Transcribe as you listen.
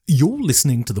You're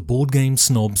listening to the Board Game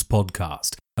Snobs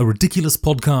podcast, a ridiculous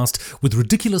podcast with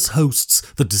ridiculous hosts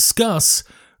that discuss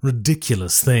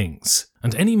ridiculous things.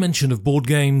 And any mention of board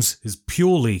games is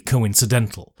purely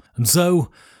coincidental. And so,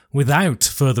 without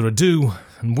further ado,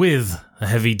 and with a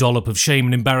heavy dollop of shame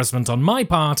and embarrassment on my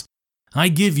part, I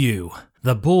give you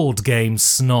the Board Game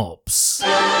Snobs.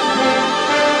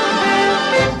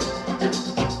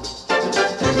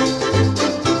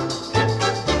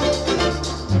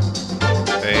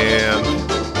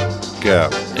 Go.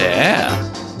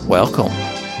 Yeah. Welcome.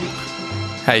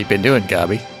 How you been doing,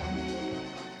 Gabby?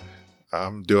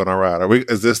 I'm doing all right.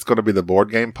 Is this going to be the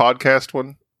board game podcast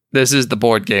one? This is the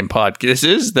board game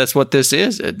podcast. That's what this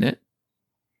is, isn't it?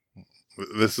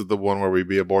 This is the one where we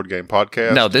be a board game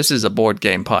podcast? No, this is a board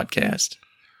game podcast.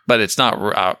 But it's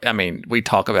not, I mean, we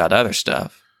talk about other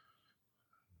stuff.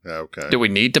 Okay. Do we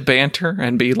need to banter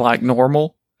and be like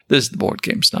normal? This is the Board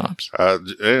Game Snobs.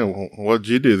 What'd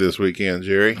you do this weekend,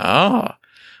 Jerry?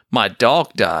 My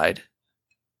dog died.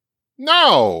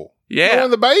 No. Yeah. One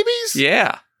of the babies?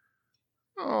 Yeah.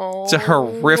 Oh. It's a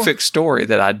horrific story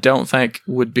that I don't think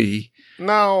would be.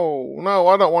 No,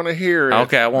 I don't want to hear it.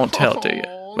 Okay, I won't tell it to you.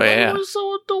 But they were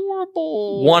so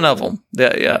adorable. One of them.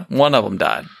 Yeah, one of them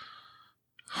died.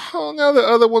 Oh, now the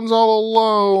other one's all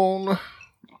alone.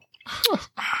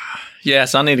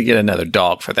 Yes, I need to get another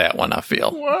dog for that one, I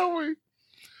feel. Why are we?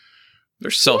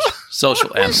 They're social Why are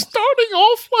we animals. starting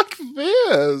off like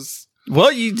this?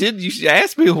 Well, you did. You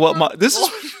asked me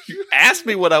you asked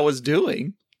me what I was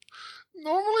doing.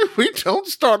 Normally, we don't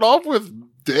start off with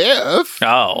death.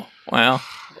 Oh, well.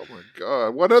 Oh, my God.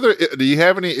 What other... Do you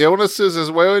have any illnesses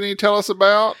as well you need to tell us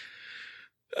about?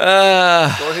 Go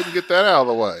ahead and get that out of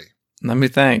the way. Let me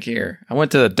think here. I went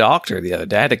to the doctor the other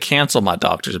day. I had to cancel my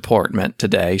doctor's appointment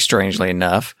today, strangely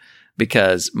enough,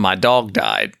 because my dog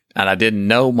died, and I didn't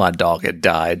know my dog had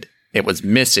died. It was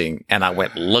missing, and I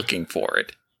went looking for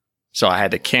it. So I had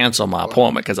to cancel my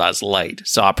appointment because I was late.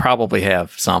 So I probably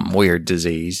have some weird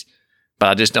disease, but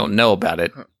I just don't know about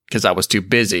it because I was too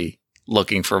busy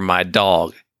looking for my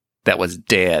dog that was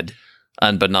dead,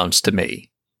 unbeknownst to me.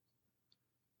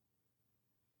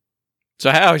 So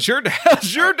how's your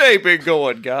day been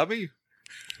going, Gabby?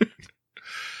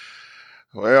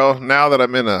 Well, now that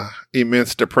I'm in a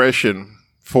immense depression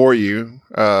for you,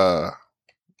 but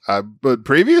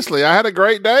previously I had a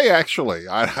great day. Actually,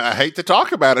 I hate to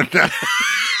talk about it now.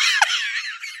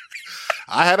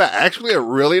 I had actually a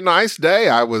really nice day.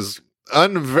 I was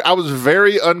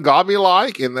very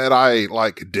ungobby-like in that I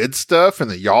did stuff in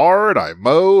the yard. I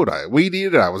mowed, I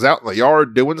weeded, I was out in the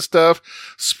yard doing stuff,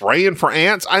 spraying for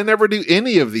ants. I never do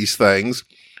any of these things,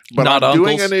 but Not I'm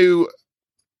uncles? doing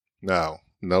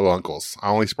no uncles. I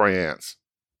only spray ants.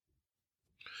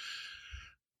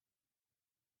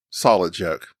 Solid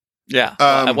joke. Yeah,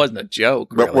 that wasn't a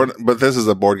joke. Really. But this is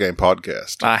a board game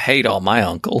podcast. I hate all my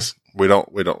uncles. We're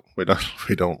not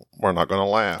going to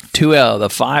laugh. 2 out of the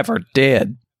 5 are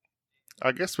dead.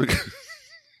 I guess we could.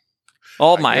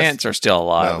 All my aunts are still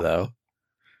alive, No. though.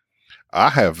 I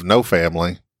have no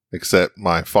family except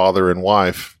my father and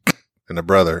wife and a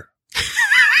brother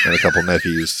and a couple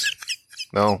nephews.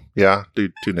 No, yeah,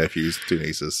 2 nephews, 2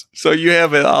 nieces. So you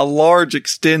have a large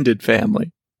extended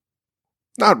family.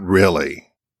 Not really.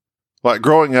 Like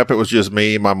growing up, it was just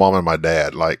me, my mom, and my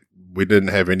dad. Like we didn't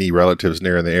have any relatives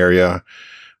near in the area.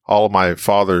 All of my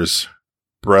father's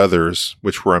brothers,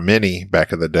 which were many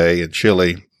back in the day in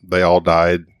Chile, they all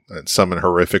died, and some in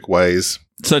horrific ways.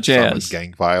 Such Some as in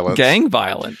gang violence. gang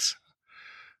violence.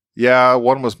 Yeah,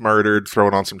 one was murdered,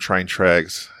 thrown on some train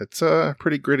tracks. It's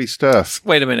pretty gritty stuff.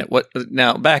 Wait a minute. What?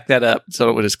 Now, back that up so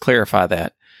it would just clarify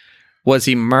that. Was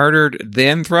he murdered,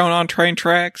 then thrown on train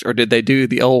tracks, or did they do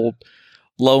the old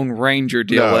Lone Ranger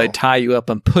deal No. where they tie you up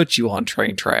and put you on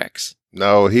train tracks?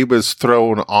 No, he was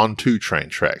thrown onto train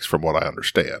tracks, from what I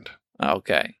understand.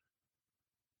 Okay.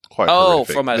 Quite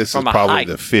horrific. This is probably height.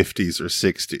 the 50s or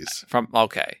 60s.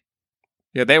 Okay.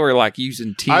 Yeah, they were like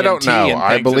using TNT. I don't know. And I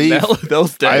things in believe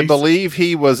those days. I believe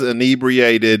he was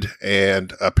inebriated,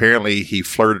 and apparently he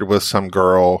flirted with some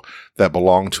girl that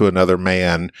belonged to another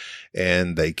man,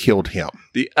 and they killed him.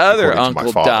 The other according to my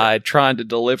uncle father. died trying to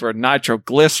deliver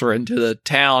nitroglycerin to the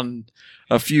town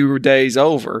a few days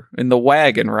over in the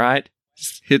wagon, right?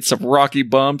 Hit some rocky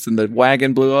bumps and the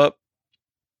wagon blew up.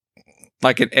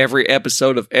 Like in every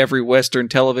episode of every Western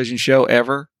television show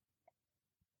ever.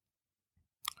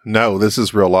 No, this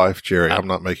is real life, Jerry. I'm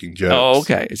not making jokes. Oh,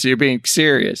 okay. So you're being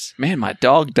serious. Man, my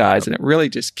dog dies and it really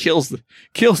just kills the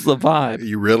vibe.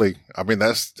 You really, I mean,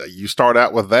 you start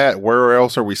out with that. Where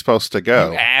else are we supposed to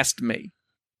go? You asked me.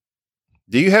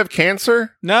 Do you have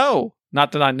cancer? No,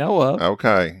 not that I know of.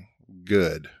 Okay,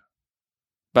 good.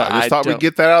 But I just thought we'd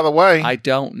get that out of the way. I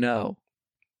don't know.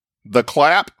 The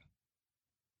clap.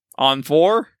 On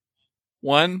 4?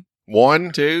 1,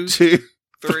 1, 2, 2.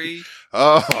 3.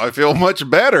 Oh, I feel much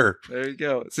better. There you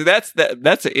go. See, that's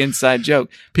an inside joke.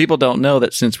 People don't know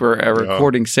that since we're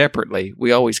recording separately,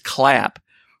 we always clap.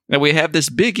 And we have this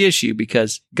big issue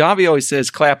because Gabi always says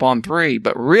clap on 3,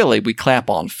 but really we clap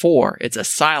on 4. It's a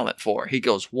silent 4. He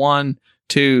goes 1,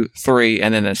 2, 3,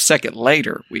 and then a second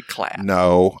later we clap.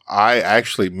 No, I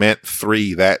actually meant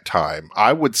 3 that time.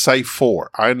 I would say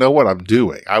 4. I know what I'm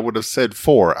doing. I would have said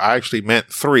 4. I actually meant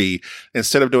 3.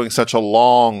 Instead of doing such a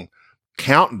long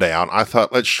countdown, I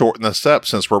thought, let's shorten this up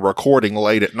since we're recording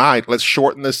late at night. Let's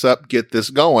shorten this up, get this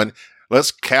going.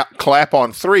 Let's clap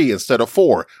on 3 instead of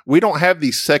 4. We don't have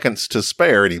these seconds to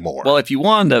spare anymore. Well, if you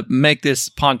wanted to make this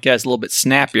podcast a little bit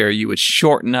snappier, you would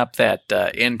shorten up that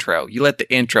intro. You let the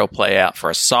intro play out for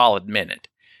a solid minute.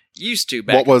 Used to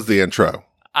back. What was the intro?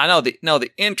 I know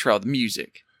the intro, the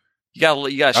music. You got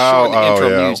to shorten the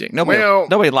intro music.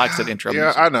 Nobody likes that intro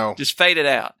music. Yeah, I know. Just fade it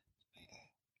out.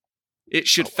 It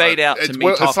should fade out to me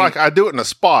talking. It's like I do it in a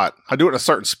spot. I do it in a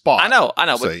certain spot. I know,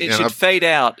 but it should fade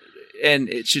out. And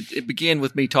it begin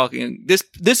with me talking.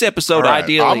 This episode, right.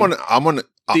 ideally, I'm gonna.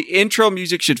 The intro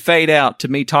music should fade out to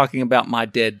me talking about my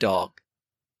dead dog.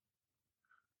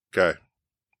 Okay.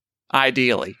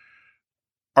 Ideally.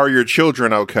 Are your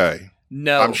children okay?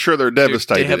 No. I'm sure they're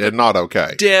devastated and not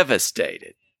okay.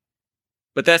 Devastated.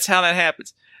 But that's how that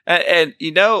happens. And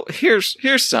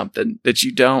here's something that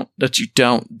you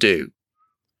don't do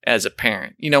as a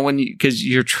parent, because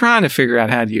you're trying to figure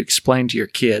out how do you explain to your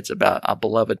kids about a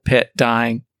beloved pet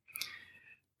dying.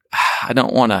 I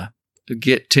don't want to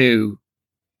get too.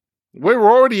 We're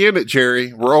already in it,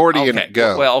 Jerry. We're already in it.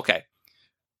 Go. Well, okay.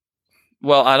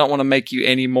 Well, I don't want to make you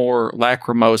any more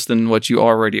lachrymose than what you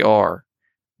already are.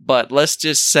 But let's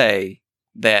just say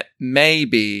that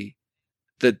maybe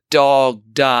the dog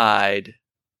died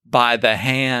by the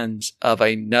hands of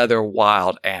another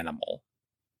wild animal.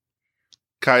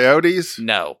 Coyotes?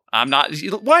 No, I'm not.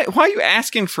 Why are you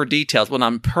asking for details when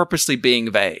I'm purposely being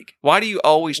vague? Why do you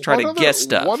always try to guess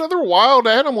stuff? What other wild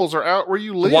animals are out where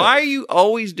you live? Why are you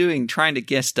always trying to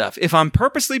guess stuff? If I'm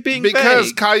purposely being vague.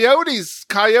 Because coyotes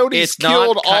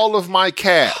killed all of my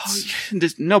cats.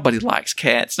 Nobody likes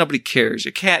cats. Nobody cares.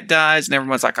 Your cat dies and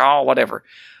everyone's like, oh, whatever.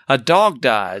 A dog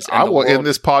dies. I will end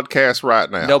this podcast right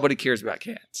now. Nobody cares about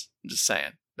cats. I'm just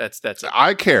saying. That's it.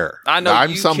 I care. I know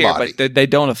I'm you somebody. care, but they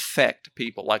don't affect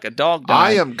people. Like a dog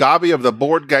dying. I am Gabi of the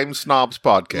Board Game Snobs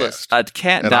podcast. Listen, a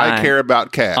cat and dying. I care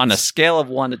about cats. On a scale of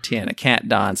 1 to 10, a cat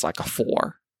dying is like a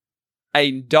 4.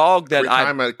 A dog that Every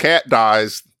time a cat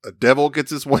dies, a devil gets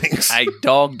his wings. A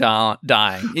dog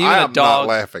dying. Even I am a dog not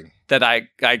laughing. that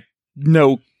I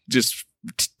know just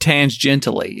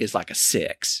tangentially is like a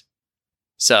 6.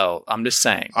 So I'm just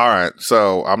saying. All right.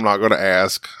 So I'm not going to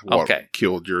ask what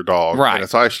killed your dog. Right. And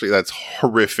that's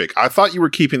horrific. I thought you were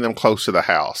keeping them close to the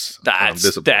house.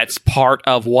 That's part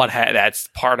of that's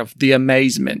part of the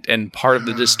amazement and part of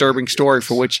the disturbing story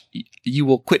for which you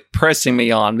will quit pressing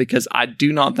me on, because I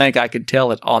do not think I could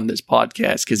tell it on this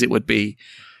podcast, because it'd be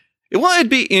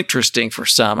interesting for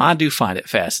some. I do find it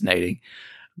fascinating.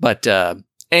 But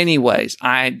anyways,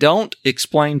 I don't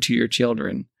explain to your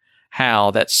children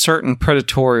how that certain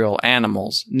predatorial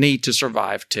animals need to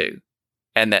survive too.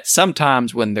 And that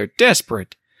sometimes when they're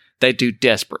desperate, they do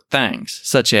desperate things,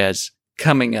 such as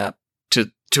coming up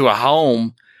to a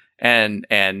home and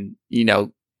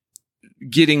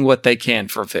getting what they can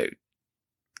for food.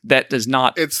 That does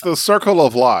not... It's the circle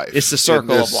of life. It's the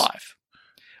circle of life.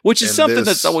 Which is something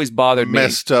that's always bothered me.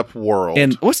 Messed up world.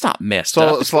 And it's not messed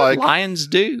up. It's like what lions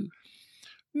do.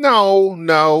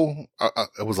 No.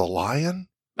 It was a lion?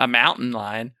 A mountain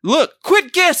lion. Look,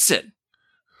 quit guessing.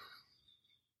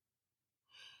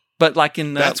 But like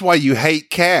in that's why you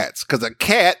hate cats, because a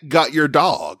cat got your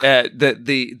dog.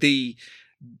 Did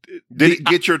it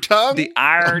get your tongue? The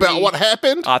irony about what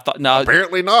happened? I thought no.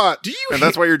 Apparently not.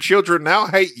 That's why your children now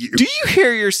hate you. Do you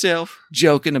hear yourself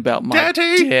joking about my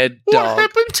Daddy, dead dog? What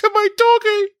happened to my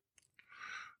doggy?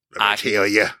 I tell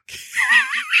you.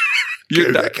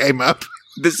 That came up.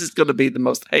 This is going to be the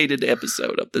most hated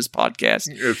episode of this podcast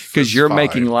because you're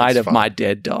making light of my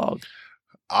dead dog.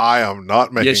 I am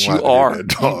not making light of your dead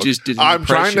dog. You just did I'm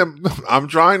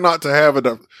trying not to have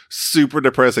a super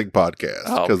depressing podcast,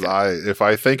 because if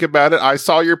I think about it, I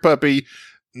saw your puppy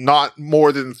not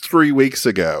more than 3 weeks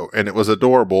ago, and it was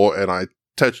adorable, and I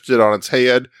touched it on its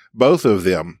head, both of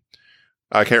them.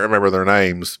 I can't remember their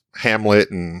names, Hamlet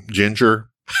and Ginger.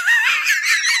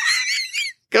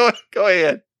 Go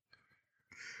ahead.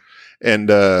 And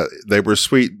they were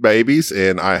sweet babies,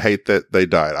 and I hate that they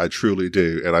died. I truly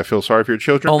do. And I feel sorry for your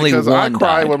children Only because I one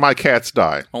cry died. when my cats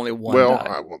die. Only one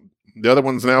died. The other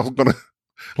one's now going to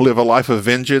live a life of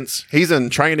vengeance. He's in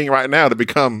training right now to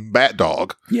become Bat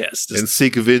Dog Yes. and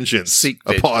seek vengeance Seek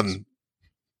upon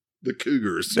the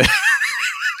cougars.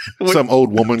 Some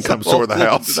old woman comes toward the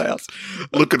house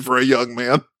looking for a young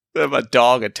man. My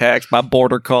dog attacks. My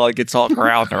border collie gets all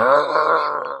growled.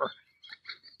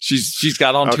 She's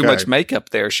got on too Okay. much makeup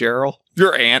there, Cheryl.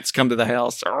 Your aunts come to the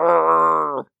house.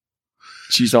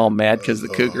 She's all mad because of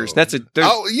the cougars. There's-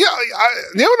 Oh yeah,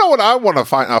 you know what I want to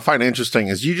find? I find interesting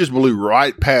is you just blew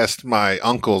right past my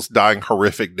uncles dying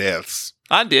horrific deaths.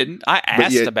 I didn't. I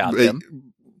asked about them.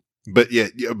 But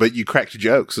you cracked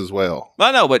jokes as well.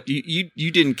 I know, but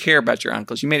you didn't care about your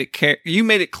uncles. You made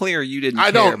it clear you didn't. I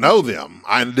care don't know them.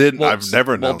 I didn't. Well, I've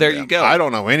never known. well, there them. you go. I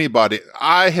don't know anybody.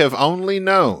 I have only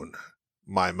known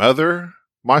my mother,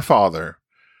 my father,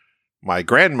 my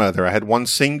grandmother. I had one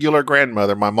singular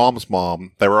grandmother, my mom's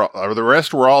mom. The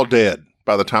rest were all dead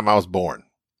by the time I was born,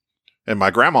 and my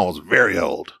grandma was very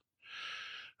old,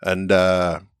 and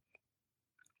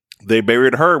they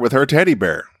buried her with her teddy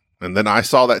bear. And then I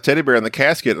saw that teddy bear in the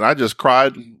casket, and I just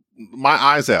cried my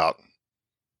eyes out,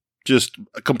 just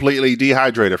completely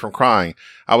dehydrated from crying.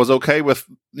 I was okay with,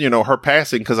 her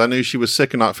passing because I knew she was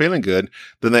sick and not feeling good.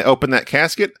 Then they opened that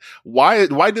casket. Why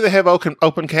do they have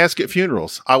open casket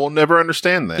funerals? I will never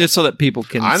understand that. Just so that people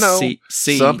can I know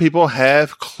see. some people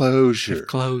have closure.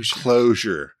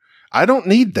 Closure. I don't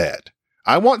need that.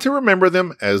 I want to remember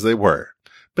them as they were.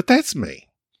 But that's me.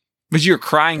 But you're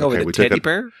crying over Okay, the we took teddy it-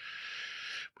 bear?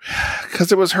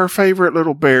 Because it was her favorite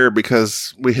little bear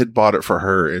because we had bought it for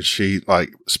her and she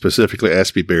specifically asked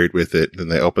to be buried with it. Then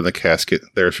they opened the casket.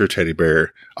 There's her teddy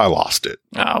bear. I lost it.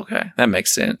 Oh, okay. That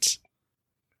makes sense.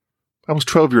 I was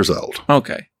 12 years old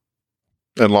Okay.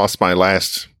 and lost my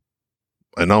last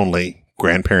and only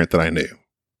grandparent that I knew.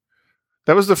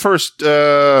 That was the first,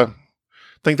 I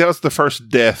think that was the first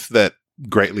death that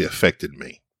greatly affected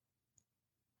me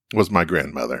was my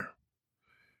grandmother.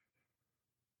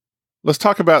 Let's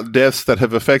talk about deaths that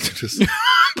have affected us.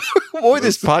 Boy,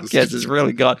 this podcast has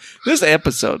really gone. This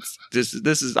episode's this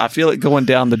is. I feel it going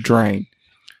down the drain.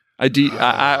 I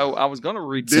was going to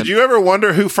read. Did you ever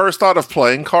wonder who first thought of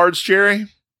playing cards, Jerry?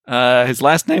 His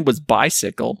last name was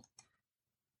Bicycle.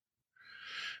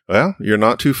 Well, you're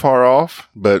not too far off,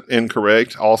 but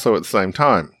incorrect also at the same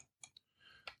time.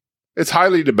 It's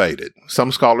highly debated.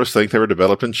 Some scholars think they were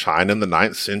developed in China in the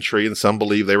 9th century, and some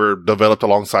believe they were developed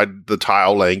alongside the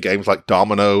tile-laying games like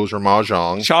dominoes or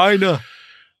mahjong. China.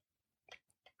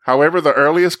 However, the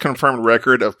earliest confirmed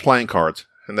record of playing cards,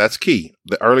 and that's key,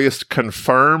 the earliest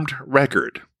confirmed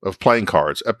record of playing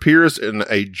cards appears in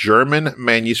a German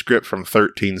manuscript from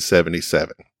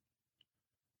 1377.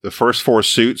 The first 4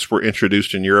 suits were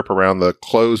introduced in Europe around the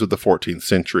close of the 14th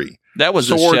century. That was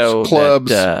Swords, the show clubs.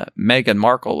 that Meghan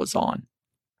Markle was on.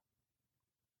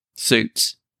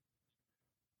 Suits.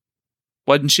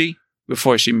 Wasn't she?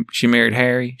 Before she married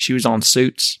Harry, she was on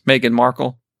Suits. Meghan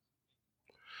Markle.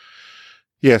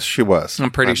 Yes, she was.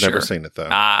 I'm pretty I've never sure. seen it, though.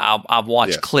 I've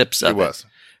watched Yes, clips she of it was.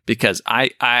 because I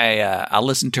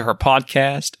listened to her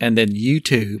podcast, and then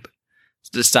YouTube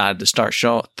decided to start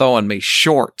throwing me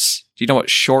shorts. Do you know what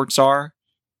shorts are?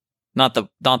 Not the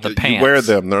pants. You wear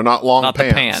them. They're not long Not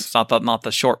pants. the pants. Not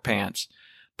the short pants.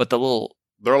 But the little.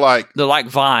 They're like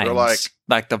Vines. They're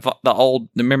like the old.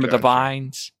 Remember the Gotcha.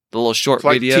 Vines? The little short it's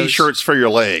like videos. T-shirts for your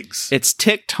legs. It's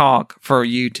TikTok for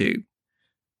YouTube,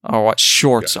 or what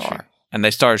shorts Gotcha. are. And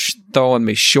they started throwing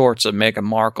me shorts of Meghan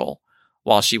Markle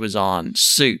while she was on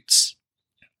Suits.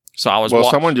 So I was.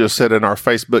 Someone just said in our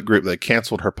Facebook group they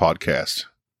canceled her podcast.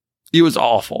 It was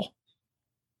awful.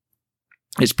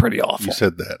 It's pretty awful. You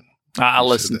said that. I you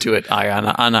listened said to it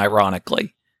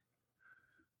unironically.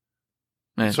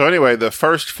 Man. So anyway, the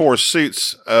first 4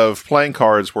 suits of playing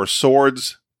cards were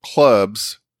swords,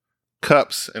 clubs,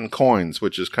 cups, and coins,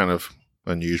 which is kind of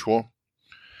unusual.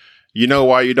 You know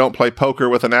why you don't play poker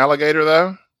with an alligator,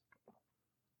 though?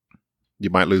 You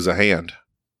might lose a hand.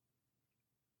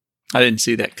 I didn't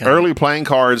see that coming. Early playing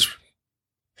cards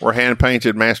were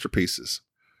hand-painted masterpieces,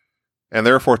 and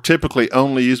therefore typically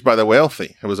only used by the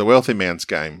wealthy. It was a wealthy man's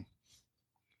game.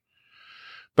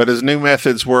 But as new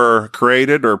methods were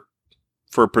created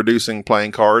for producing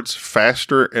playing cards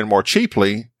faster and more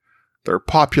cheaply, their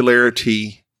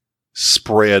popularity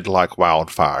spread like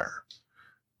wildfire,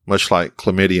 much like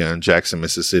chlamydia in Jackson,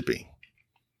 Mississippi.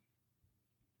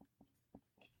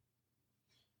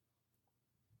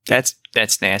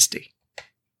 That's nasty.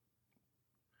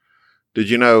 Did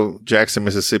you know Jackson,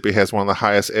 Mississippi has one of the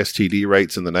highest STD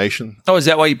rates in the nation? Oh, is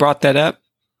that why you brought that up?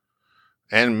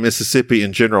 And Mississippi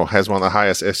in general has one of the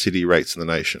highest STD rates in the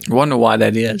nation. I wonder why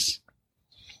that is.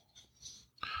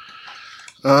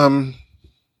 I'm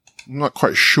not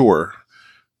quite sure.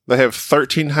 They have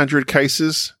 1,300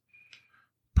 cases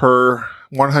per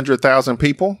 100,000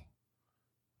 people.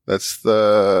 That's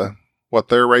what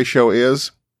their ratio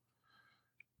is.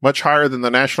 Much higher than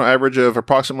the national average of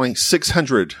approximately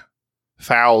 600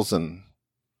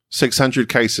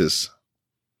 cases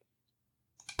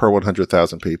per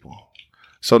 100,000 people.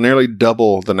 So nearly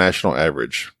double the national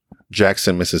average.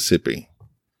 Jackson, Mississippi.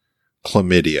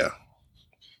 Chlamydia.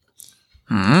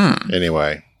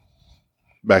 Anyway,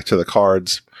 back to the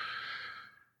cards.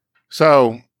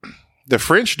 So, the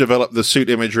French developed the suit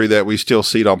imagery that we still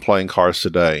see on playing cards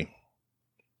today.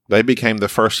 They became the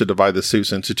first to divide the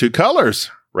suits into two colors,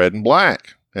 red and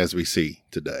black, as we see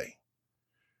today.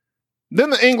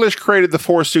 Then the English created the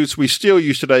four suits we still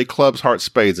use today, clubs, hearts,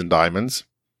 spades, and diamonds.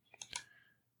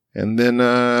 And then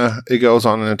it goes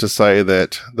on to say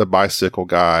that the bicycle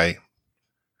guy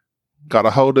got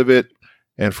a hold of it,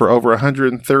 and for over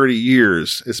 130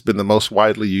 years, it's been the most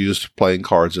widely used playing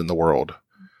cards in the world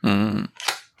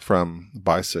from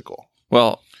bicycle.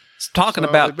 Well, talking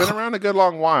about they've been around a good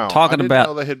long while. I didn't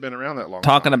know they had been around that long.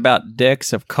 Talking about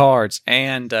decks of cards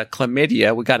and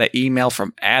chlamydia, we got an email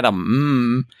from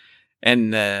Adam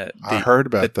and I heard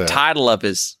about the that. title of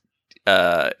his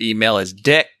email is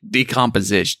deck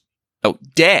decomposition. Oh,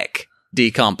 deck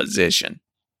decomposition.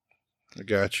 I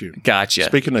got you. Gotcha.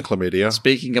 Speaking of chlamydia.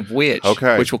 Speaking of which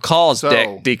will cause So-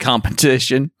 deck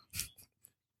decomposition.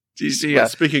 Do you see?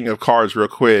 Speaking of cards, real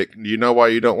quick, do you know why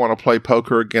you don't want to play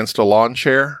poker against a lawn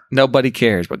chair? Nobody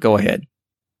cares, but go ahead.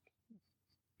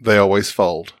 They always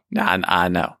fold. I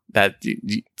know that.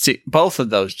 See, both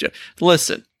of those.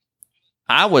 Listen,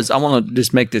 I want to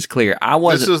just make this clear.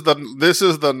 This is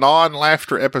the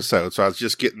non-laughter episode, so I was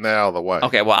just getting that out of the way.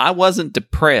 Okay. Well, I wasn't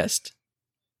depressed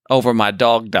over my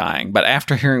dog dying, but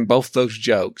after hearing both those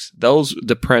jokes, those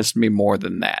depressed me more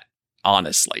than that.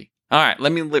 Honestly. All right.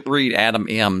 Let me read Adam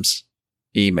M's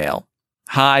email.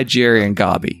 Hi, Jerry and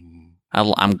Gobby.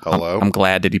 Hello. I'm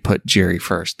glad that he put Jerry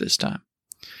first this time.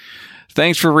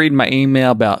 Thanks for reading my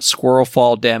email about squirrel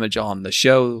fall damage on the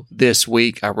show this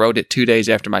week. I wrote it 2 days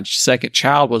after my second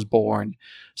child was born,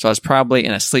 so I was probably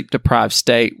in a sleep-deprived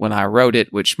state when I wrote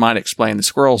it, which might explain the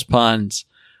squirrels puns.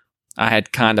 I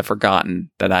had kind of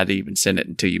forgotten that I'd even sent it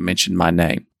until you mentioned my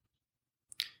name.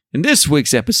 In this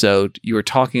week's episode, you were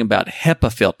talking about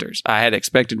HEPA filters. I had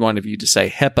expected one of you to say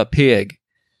HEPA pig,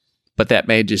 but that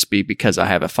may just be because I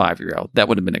have a 5-year-old. That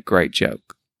would have been a great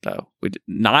joke, though.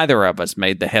 Neither of us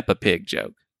made the HEPA pig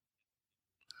joke.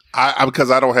 Because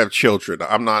I don't have children.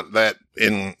 I'm not that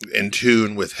in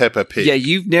tune with Peppa Pig. Yeah,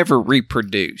 you've never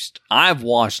reproduced. I've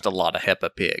watched a lot of Peppa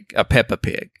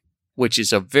Pig, which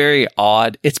is a very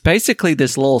odd. It's basically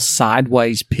this little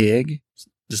sideways pig,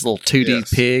 this little 2D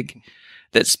pig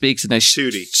that speaks in a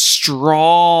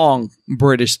strong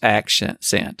British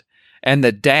accent. And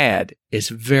the dad is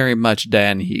very much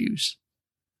Dan Hughes.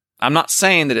 I'm not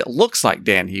saying that it looks like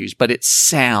Dan Hughes, but it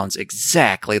sounds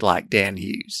exactly like Dan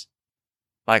Hughes.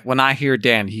 Like when I hear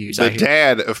Dan Hughes, the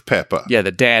dad of Peppa. Yeah,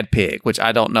 the dad pig, which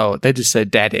I don't know. They just say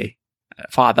daddy,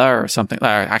 father, or something.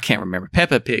 I can't remember.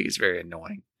 Peppa Pig is very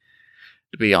annoying,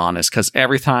 to be honest, because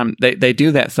every time they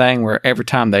do that thing where every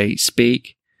time they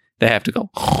speak, they have to go.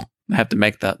 They have to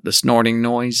make the snorting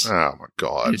noise. Oh my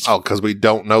God! Because we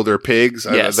don't know they're pigs.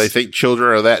 Yes. They think children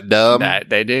are that dumb.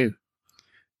 They do.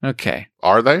 Okay.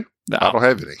 Are they? I don't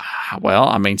have any. Well,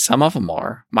 I mean, some of them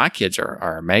are. My kids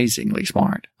are amazingly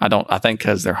smart. I think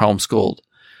because they're homeschooled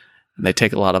and they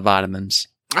take a lot of vitamins.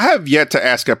 I have yet to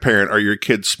ask a parent, are your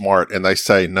kids smart? And they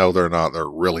say, no, they're not. They're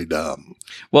really dumb.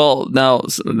 Well, no,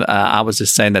 I was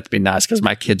just saying that to be nice because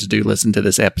my kids do listen to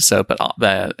this episode,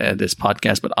 this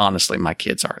podcast. But honestly, my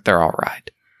kids they're all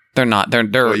right. They're not. They're.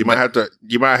 Well, you might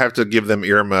have to give them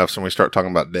earmuffs when we start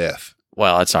talking about death.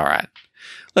 Well, it's all right.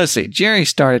 Let's see. Jerry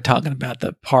started talking about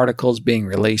the particles being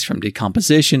released from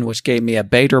decomposition, which gave me a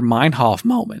Bader-Meinhof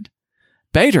moment.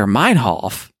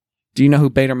 Bader-Meinhof? Do you know who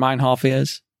Bader-Meinhof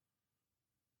is?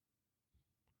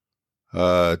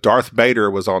 Darth Vader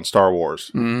was on Star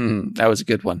Wars. That was a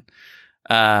good one.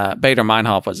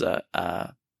 Bader-Meinhof was a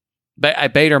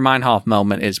Bader-Meinhof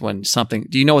moment is when something.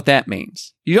 Do you know what that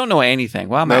means? You don't know anything.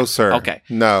 Well, no, sir. Okay.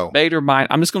 No.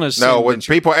 I'm just going to assume. No, when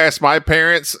people ask my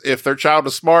parents if their child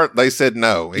is smart, they said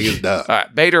no. He is dumb. All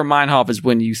right. Bader-Meinhof is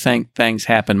when you think things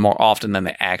happen more often than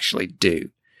they actually do.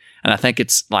 And I think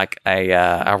it's like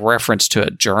a reference to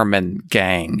a German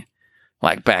gang,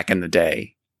 like back in the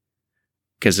day.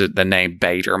 Because of the name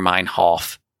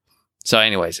Bader-Meinhof. So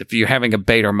anyways, if you're having a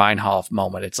Bader Meinhof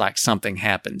moment, it's like something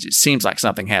happens. It seems like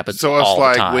something happens So it's all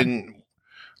like the time.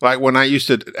 when I used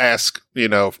to ask,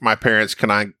 my parents,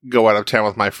 can I go out of town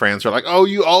with my friends? They're like, oh,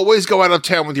 you always go out of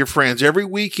town with your friends every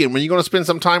weekend. When are you going to spend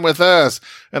some time with us?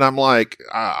 And I'm like,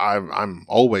 I'm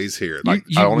always here. Like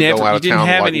I only go out of town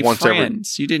like once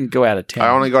friends. You didn't go out of town. I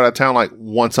only go out of town like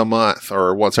once a month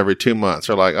or once every 2 months.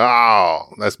 They're like,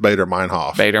 oh, that's Bader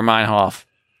Meinhof. Bader Meinhof.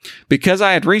 Because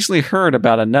I had recently heard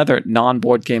about another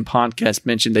non-board game podcast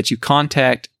mentioned that you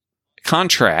contract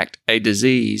a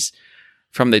disease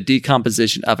from the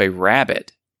decomposition of a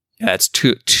rabbit. That's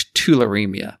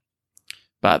tularemia,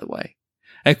 by the way.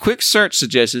 A quick search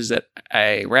suggests that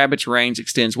a rabbit's range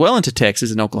extends well into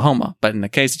Texas and Oklahoma, but in the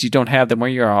case that you don't have them where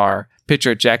you are,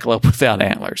 picture a jackalope without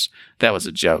antlers. That was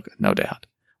a joke, no doubt.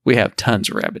 We have tons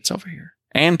of rabbits over here.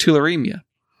 And tularemia.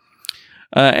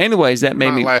 Anyways, that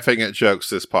made me laughing at jokes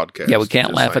this podcast. Yeah, we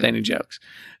can't laugh at any jokes.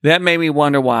 That made me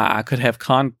wonder why I could have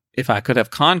if I could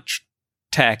have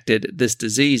contacted this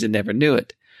disease and never knew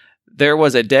it. There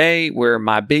was a day where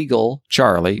my beagle,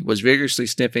 Charlie, was vigorously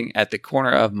sniffing at the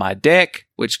corner of my deck,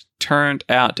 which turned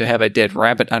out to have a dead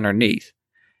rabbit underneath.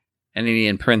 And then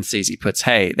in parentheses, he puts,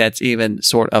 hey, that's even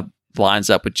sort of lines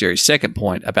up with Jerry's second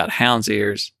point about hound's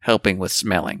ears helping with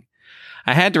smelling.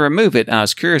 I had to remove it, and I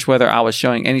was curious whether I was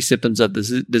showing any symptoms of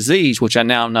the disease, which I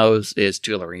now know is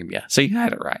tularemia. See, I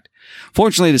had it right.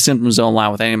 Fortunately, the symptoms don't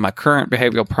align with any of my current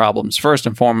behavioral problems, first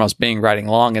and foremost being writing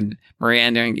long and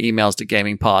meandering emails to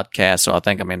gaming podcasts, so I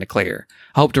think I'm in the clear.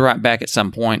 I hope to write back at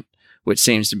some point, which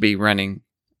seems to be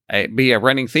a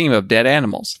running theme of dead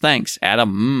animals. Thanks,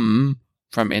 Adam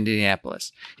from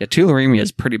Indianapolis. Yeah, tularemia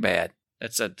is pretty bad.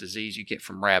 That's a disease you get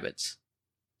from rabbits.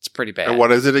 It's pretty bad. And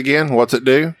what is it again? What's it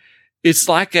do? It's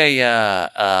like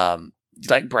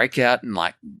like breakout and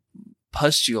like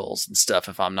pustules and stuff.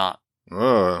 If I'm not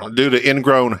due to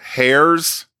ingrown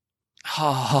hairs.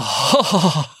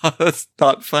 Oh, that's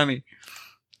not funny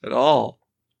at all.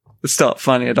 It's not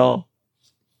funny at all.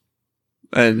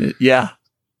 And yeah,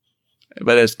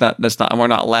 but it's not. That's not. We're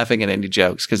not laughing at any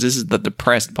jokes because this is the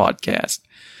depressed podcast.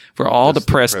 We're all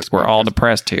depressed. We're all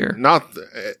depressed here.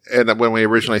 And when we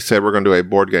originally said we're going to do a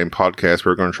board game podcast,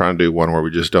 we're going to try and do one where we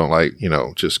just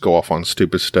don't just go off on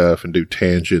stupid stuff and do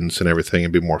tangents and everything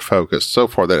and be more focused. So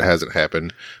far that hasn't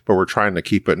happened, but we're trying to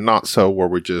keep it not so where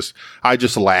I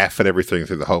just laugh at everything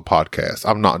through the whole podcast.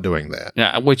 I'm not doing that.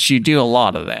 Yeah, which you do a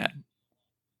lot of that.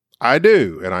 I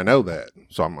do, and I know that.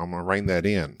 So I'm going to rein that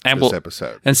in this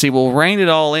episode. And see, we'll rein it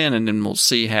all in, and then we'll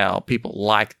see how people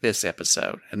like this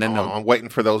episode. And then I'm waiting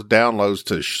for those downloads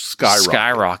to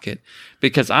skyrocket.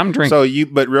 Because I'm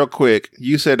drinking. But real quick,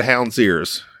 you said hound's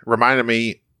ears. Reminded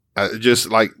me, just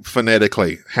like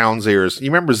phonetically, hound's ears. You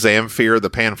remember Zamfir,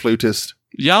 the pan flutist?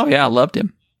 Yeah, I loved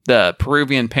him. The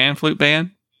Peruvian pan flute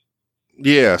band.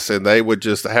 Yes, and they would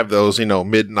just have those,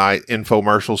 midnight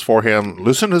infomercials for him.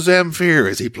 Listen to Zamfir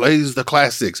as he plays the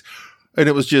classics. And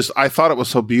it was just, I thought it was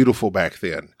so beautiful back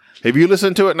then. Have you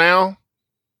listened to it now?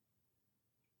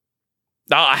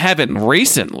 No, I haven't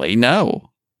recently,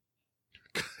 no.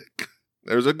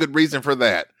 There's a good reason for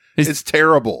that. It's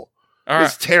terrible. Right.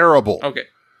 It's terrible. Okay.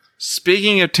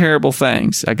 Speaking of terrible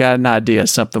things, I got an idea of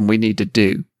something we need to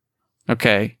do.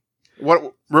 Okay.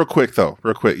 Real quick.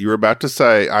 You were about to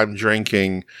say, I'm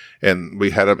drinking, and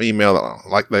we had an email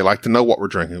that they like to know what we're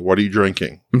drinking. What are you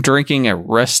drinking? I'm drinking a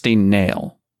Rusty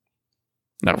Nail.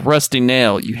 Now, Rusty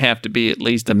Nail, you have to be at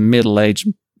least a middle-aged.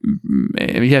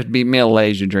 You have to be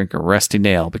middle-aged to drink a Rusty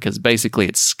Nail because basically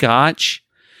it's Scotch,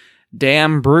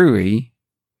 Dam Brewery.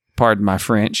 Pardon my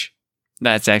French.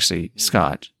 That's actually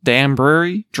Scotch. Dram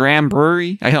Brewery.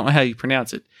 I don't know how you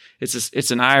pronounce it. It's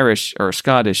an Irish or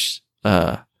Scottish.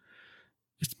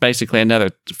 It's basically another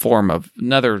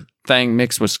thing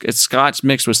mixed with. It's Scotch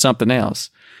mixed with something else,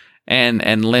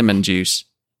 and lemon juice.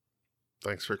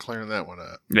 Thanks for clearing that one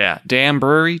up. Yeah, Dram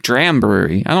Brewery.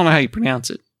 I don't know how you pronounce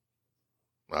it.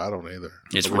 I don't either.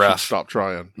 It's rough. Stop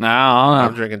trying. No,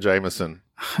 I'm drinking Jameson.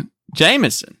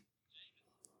 Jameson.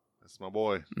 That's my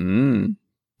boy.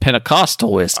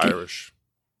 Pentecostal whiskey. Irish.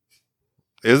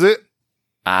 Is it?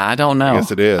 I don't know. Yes,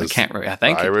 it is. I can't. I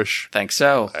think Irish. I think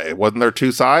so. Wasn't there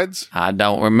two sides? I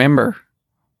don't remember.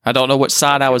 I don't know what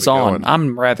side I was on.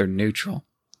 I'm rather neutral.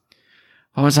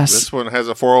 What was I? This one has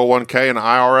a 401k and an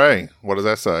IRA. What does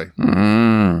that say?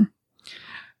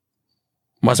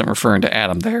 Wasn't referring to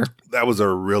Adam there. That was a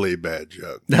really bad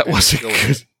joke. That wasn't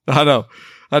good. I know.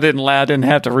 I didn't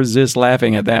have to resist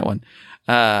laughing at that one.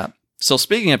 So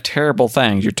speaking of terrible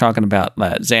things, you're talking about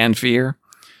Zamfir.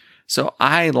 So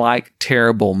I like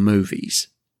terrible movies,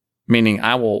 meaning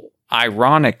I will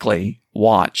ironically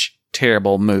watch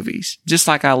terrible movies. Just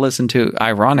like I listen to,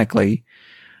 ironically,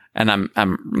 and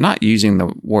I'm not using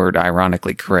the word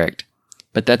ironically correct,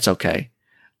 but that's okay.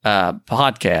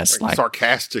 Podcasts like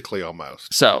sarcastically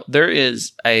almost. So there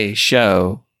is a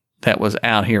show that was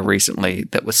out here recently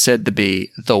that was said to be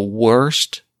the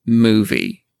worst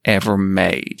movie ever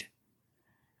made.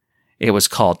 It was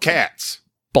called Cats.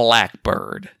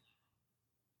 Blackbird.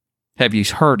 Have you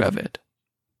heard of it?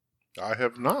 I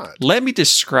have not. Let me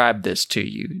describe this to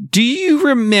you. Do you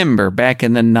remember back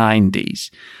in the 90s,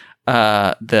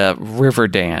 the River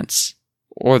Dance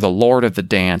or the Lord of the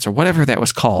Dance or whatever that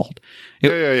was called?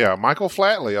 Yeah. Michael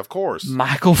Flatley, of course.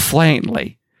 Michael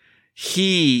Flatley.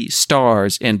 He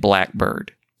stars in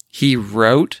Blackbird. He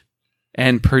wrote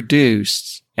and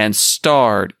produced and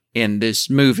starred in this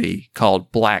movie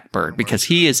called Blackbird because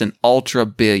he is an ultra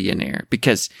billionaire.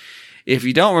 Because if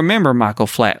you don't remember Michael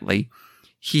Flatley,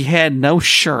 he had no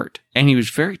shirt and he was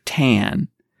very tan.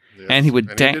 Yes. And he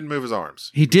didn't move his arms.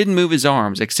 He didn't move his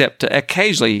arms, except to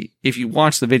occasionally, if you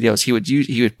watch the videos,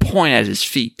 he would point at his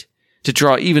feet to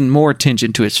draw even more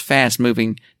attention to his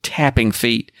fast-moving, tapping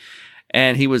feet.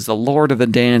 And he was the Lord of the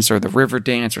Dance or the River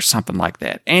Dance or something like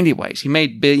that. Anyways, he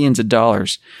made billions of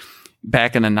dollars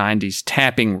back in the 90s,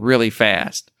 tapping really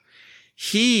fast.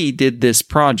 He did this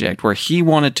project where he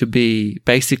wanted to be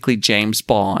basically James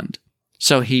Bond.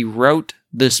 So he wrote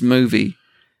this movie.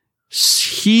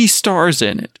 He stars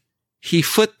in it. He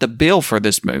foot the bill for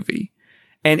this movie.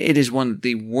 And it is one of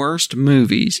the worst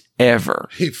movies ever.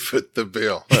 He foot the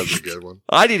bill. That's a good one.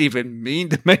 I didn't even mean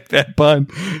to make that pun.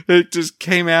 It just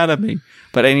came out of me.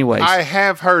 But anyways. I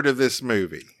have heard of this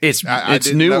movie. It's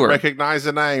didn't newer. Recognize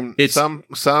the name.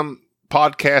 Some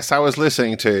podcasts I was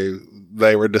listening to,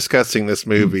 they were discussing this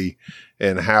movie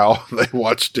and how they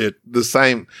watched it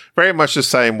very much the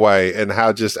same way, and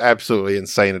how just absolutely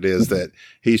insane it is that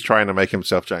he's trying to make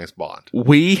himself James Bond.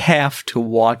 We have to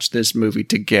watch this movie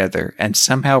together and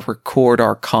somehow record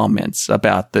our comments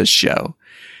about this show.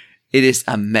 It is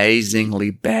amazingly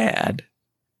bad.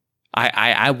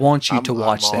 I want you to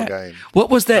watch that. Game. What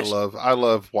was that? I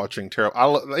love watching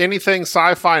terrible. Anything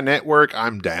Sci-Fi Network,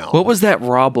 I'm down. What was that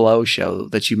Rob Lowe show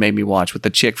that you made me watch with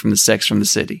the chick from the Sex from the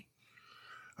City?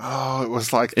 Oh, it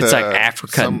was like it's like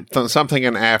African something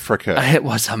in Africa. It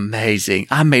was amazing.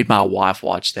 I made my wife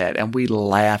watch that, and we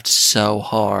laughed so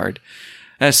hard.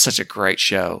 That's such a great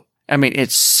show. I mean,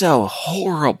 it's so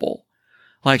horrible.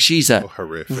 Like she's a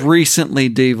recently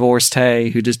divorcee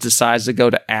who just decides to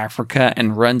go to Africa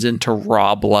and runs into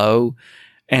Rob Lowe,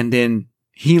 and then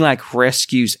he like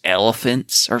rescues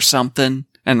elephants or something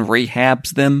and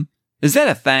rehabs them. Is that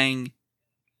a thing?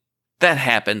 That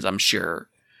happens, I'm sure.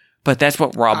 But that's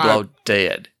what Rob Lowe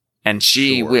did. And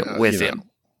she went with him.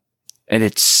 And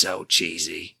it's so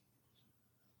cheesy.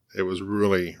 It was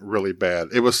really, really bad.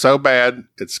 It was so bad,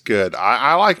 it's good.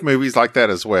 I like movies like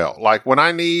that as well. Like when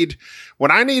I need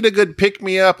a good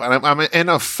pick-me-up and I'm in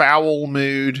a foul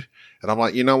mood and I'm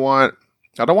like, you know what?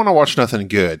 I don't want to watch nothing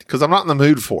good because I'm not in the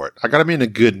mood for it. I got to be in a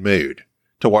good mood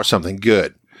to watch something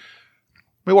good.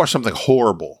 Let me watch something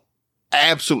horrible.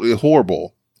 Absolutely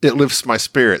horrible. It lifts my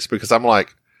spirits because I'm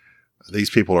like,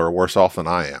 these people are worse off than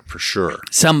I am, for sure.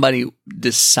 Somebody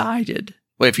decided,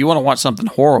 well, if you want to watch something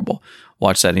horrible,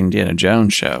 watch that Indiana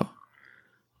Jones show.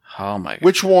 Oh, my God.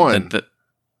 Which one?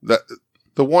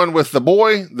 The one with the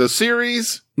boy, the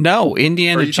series? No,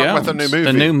 Indiana Jones. Talking about the new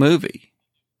movie? The new movie.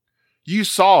 You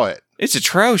saw it. It's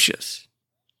atrocious.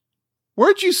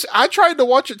 Where'd you? I tried to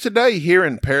watch it today here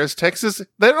in Paris, Texas.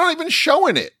 They're not even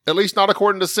showing it. At least not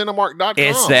according to Cinemark.com.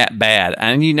 It's that bad.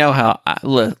 And you know how,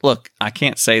 look, I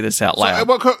can't say this out loud.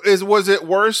 Was it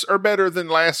worse or better than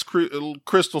last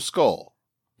Crystal Skull?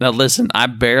 Now listen, I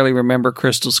barely remember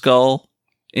Crystal Skull.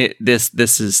 This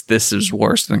is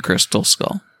worse than Crystal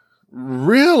Skull.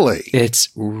 Really? It's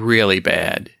really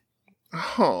bad.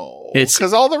 Oh,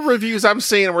 because all the reviews I'm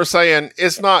seeing were saying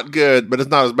it's not good, but it's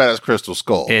not as bad as Crystal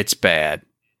Skull. It's bad.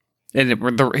 And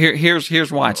here's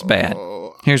why it's bad.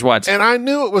 Here's why it's and I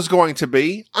knew it was going to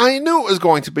be.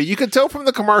 You could tell from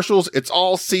the commercials it's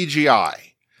all CGI.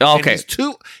 Okay.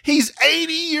 He's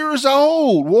 80 years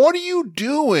old. What are you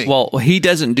doing? Well, he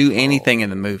doesn't do anything in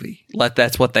the movie.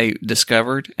 That's what they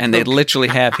discovered. And they literally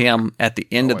have him at the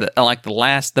end of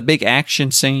the big action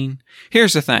scene.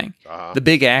 Here's the thing. The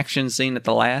big action scene at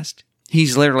the last,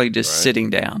 he's literally just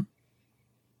sitting down,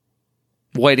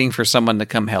 waiting for someone to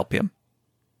come help him.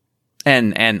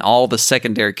 And all the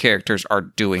secondary characters are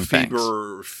doing things.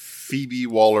 Phoebe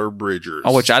Waller-Bridgers.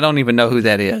 Oh, which I don't even know who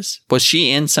that is. Was she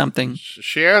in something?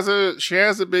 She has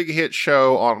a big hit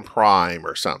show on Prime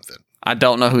or something. I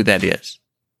don't know who that is.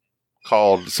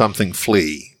 Called something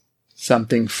Flea.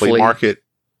 Something Flea Market.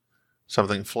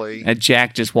 Something flea. And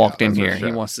Jack just walked in that's here. a He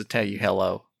show. wants to tell you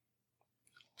hello.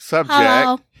 Sup,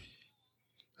 Hello. Jack?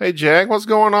 Hey, Jack, what's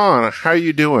going on? How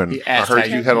you doing? He I asked heard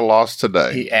how you had a loss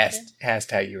today. He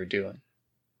asked how you were doing.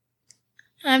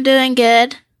 I'm doing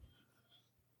good.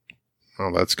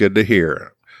 Oh, that's good to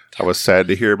hear. I was sad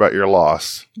to hear about your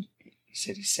loss. He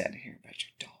said he's sad to hear about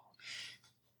your dog.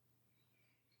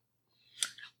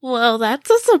 Well, that's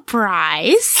a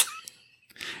surprise.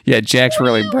 Yeah, Jack's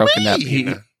really broken up.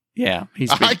 mean? He's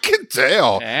I can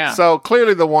tell. Yeah. So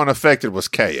clearly the one affected was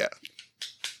Kaya.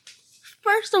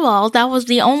 First of all, that was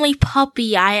the only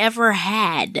puppy I ever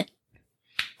had.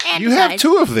 And You have besides,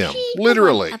 two of them, she was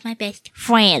literally. one of my best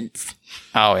friends.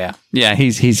 Oh yeah, yeah.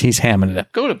 He's hamming it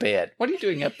up. Go to bed. What are you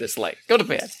doing up this late? Go to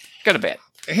bed. Go to bed.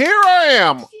 Here I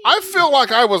am. I feel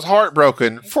like I was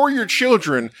heartbroken for your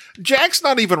children. Jack's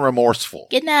not even remorseful.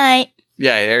 Good night.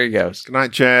 Yeah, there he goes. Good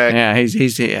night, Jack. Yeah,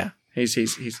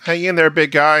 he's. Hang in there,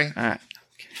 big guy. All right.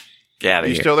 Get out of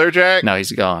You here. still there, Jack? No,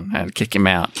 he's gone. I had to kick him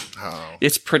out. Oh.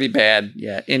 It's pretty bad.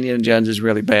 Yeah, Indiana Jones is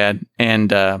really bad,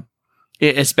 and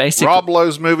it's basically Rob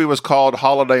Lowe's movie was called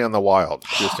Holiday in the Wild.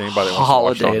 Just anybody that wants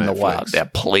Holiday to watch it in on the Netflix. Wild. Yeah,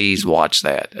 please watch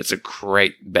that. It's a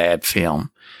great bad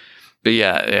film.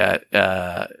 But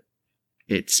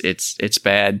it's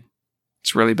bad.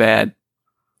 It's really bad.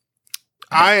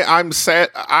 I'm sad.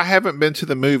 I haven't been to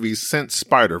the movies since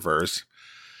Spider-Verse.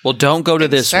 Well, don't go to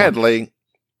And this one. sadly,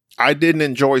 I didn't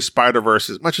enjoy Spider-Verse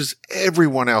as much as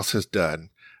everyone else has done.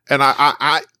 And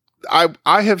I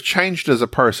have changed as a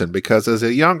person because as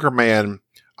a younger man,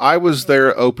 I was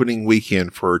there opening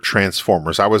weekend for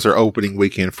Transformers. I was there opening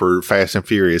weekend for Fast and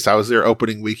Furious. I was there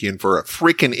opening weekend for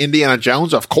freaking Indiana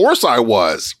Jones. Of course I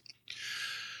was.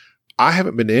 I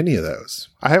haven't been to any of those.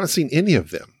 I haven't seen any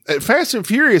of them. Fast and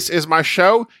Furious is my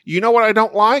show. You know what I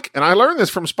don't like? And I learned this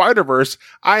from Spider-Verse.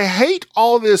 I hate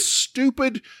all this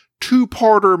stupid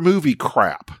two-parter movie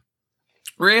crap.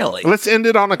 Really? Let's end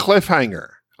it on a cliffhanger.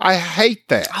 I hate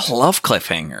that. I love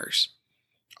cliffhangers.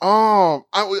 Oh,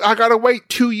 I gotta wait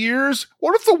 2 years?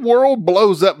 What if the world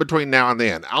blows up between now and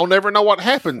then? I'll never know what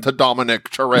happened to Dominic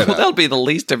Toretto. Well, that'll be the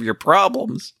least of your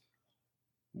problems.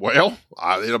 Well,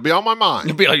 it'll be on my It'll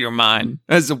mind. be on your mind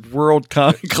as the world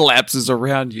collapses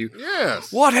around you.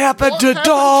 Yes. What happened to happened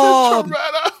Dom? to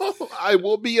Toretto? I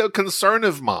will be a concern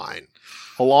of mine.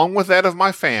 Along with that of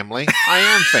my family. I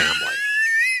am family.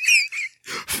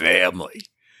 Family.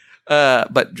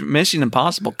 But Mission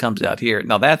Impossible comes out here.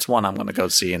 Now that's one I'm going to go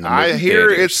see in the movie I hear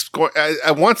theaters.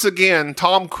 it's once again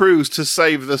Tom Cruise to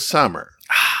save the summer.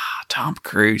 Tom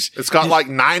Cruise. It's got like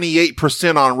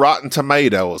 98% on Rotten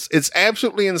Tomatoes. It's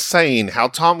absolutely insane how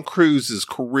Tom Cruise's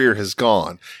career has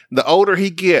gone. The older he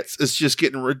gets, it's just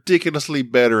getting ridiculously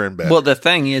better and better. Well, the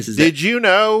thing is Did you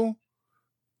know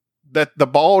that the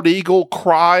bald eagle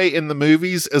cry in the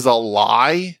movies is a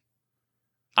lie?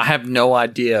 I have no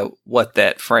idea what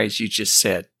that phrase you just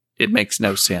said. It makes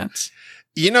no sense.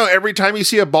 You know, every time you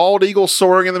see a bald eagle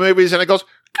soaring in the movies and it goes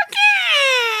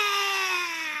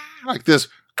like this,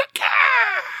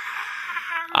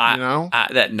 you know?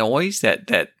 That noise,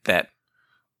 that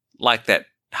like that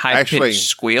high Actually, pitched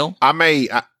squeal. I may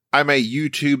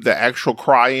YouTube the actual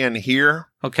cry in here.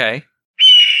 Okay.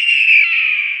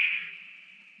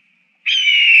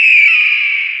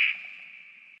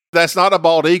 That's not a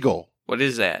bald eagle. What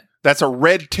is that? That's a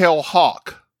red-tailed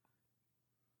hawk.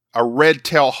 A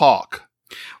red-tailed hawk.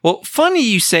 Well, funny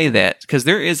you say that because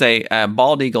there is a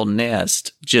bald eagle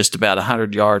nest just about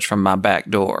 100 yards from my back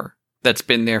door that's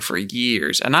been there for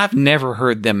years, and I've never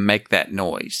heard them make that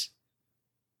noise.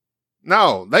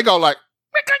 No, they go like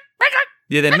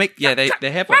Yeah, they make. Yeah,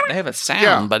 they have a sound,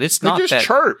 Yeah, but it's they not just that.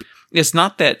 chirp. It's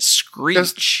not that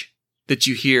screech that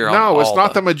you hear. On No, it's all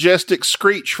not the majestic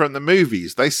screech from the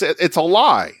movies. They said it's a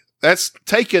lie. That's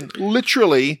taken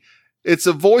literally. It's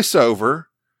a voiceover.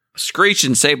 Screech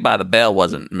and Saved by the Bell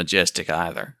wasn't majestic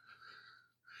either.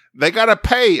 They got to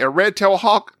pay a red-tailed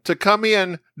hawk to come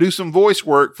in, do some voice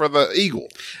work for the eagle.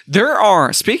 There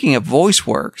are, speaking of voice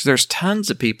works, there's tons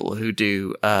of people who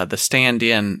do the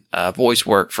stand-in voice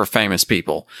work for famous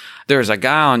people. There's a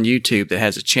guy on YouTube that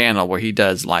has a channel where he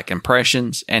does like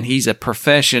impressions, and he's a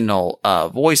professional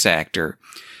voice actor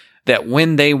that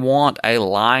when they want a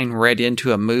line read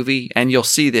into a movie, and you'll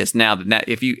see this now,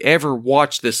 if you ever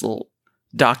watch this little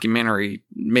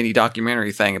mini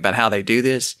documentary thing about how they do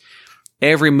this,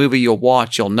 every movie you'll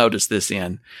watch, you'll notice this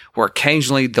in, where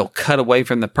occasionally they'll cut away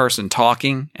from the person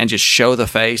talking and just show the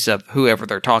face of whoever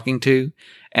they're talking to,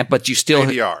 but you still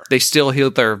ADR. they still hear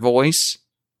their voice.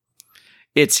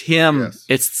 It's him. Yes.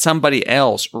 It's somebody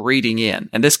else reading in,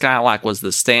 and this guy was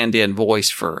the stand-in voice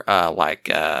for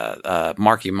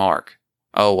Marky Mark,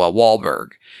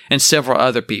 Wahlberg, and several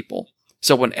other people.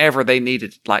 So whenever they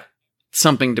needed like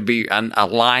something to be a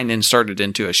line inserted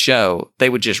into a show, they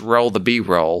would just roll the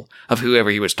B-roll of whoever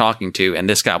he was talking to, and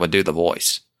this guy would do the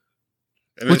voice.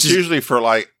 And it's usually for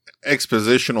like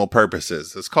expositional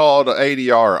purposes. It's called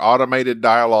ADR, automated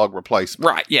dialogue replacement.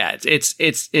 Right. Yeah. It's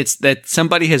that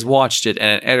somebody has watched it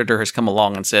and an editor has come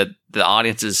along and said the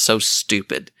audience is so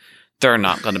stupid. They're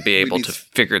not going to be able to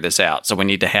figure this out. So we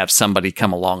need to have somebody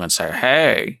come along and say,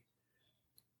 hey,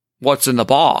 what's in the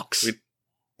box?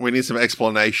 We need some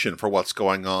explanation for what's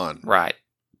going on. Right.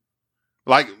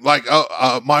 Like,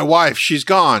 my wife, she's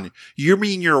gone. You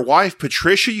mean your wife,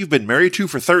 Patricia, you've been married to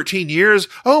for 13 years?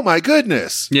 Oh my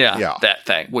goodness. Yeah. That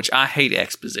thing, which I hate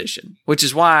exposition, which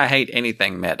is why I hate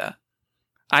anything meta.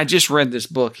 I just read this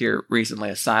book here recently,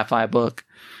 a sci-fi book,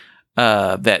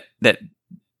 that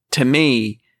to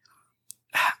me,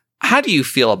 how do you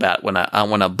feel about when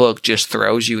a book just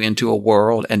throws you into a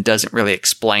world and doesn't really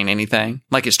explain anything?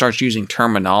 Like it starts using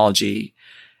terminology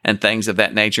and things of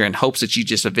that nature in hopes that you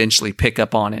just eventually pick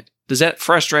up on it. Does that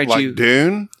frustrate you? Like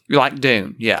Dune? You like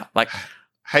Dune, yeah.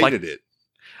 Hated it.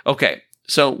 Okay,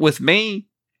 so with me,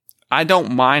 I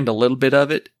don't mind a little bit of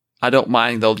it. I don't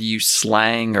mind they'll use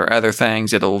slang or other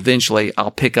things that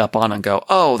I'll pick up on and go,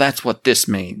 oh, that's what this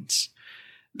means.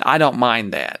 I don't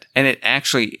mind that. And it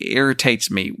actually irritates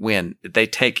me when they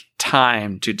take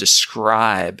time to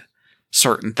describe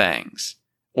certain things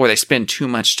or they spend too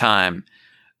much time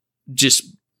just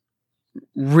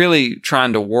really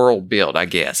trying to world build, I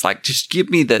guess. Like just give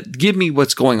me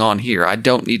what's going on here. I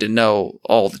don't need to know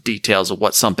all the details of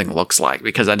what something looks like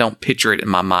because I don't picture it in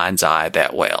my mind's eye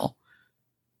that well.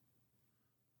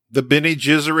 The Bene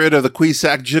Gesserit of the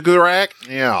Quisac Jiggerak?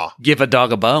 Yeah. Give a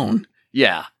dog a bone.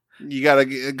 Yeah. You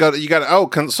gotta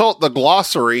consult the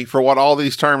glossary for what all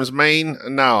these terms mean.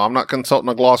 No, I'm not consulting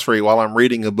a glossary while I'm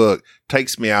reading a book.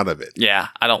 Takes me out of it. Yeah,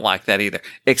 I don't like that either.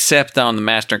 Except on the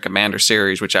Master and Commander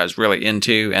series, which I was really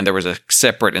into, and there was a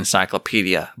separate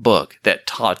encyclopedia book that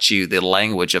taught you the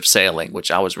language of sailing,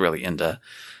 which I was really into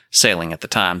sailing at the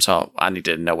time, so I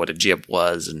needed to know what a jib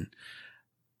was and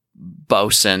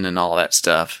bosun and all that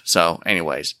stuff. So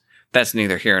anyways, that's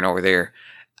neither here nor there.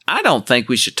 I don't think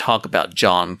we should talk about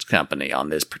John's Company on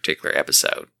this particular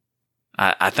episode.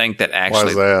 I think that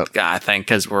actually, why is that? I think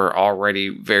because we're already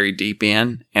very deep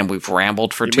in and we've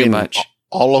rambled for too much.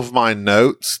 All of my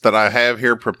notes that I have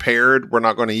here prepared, we're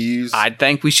not going to use. I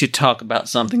think we should talk about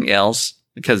something else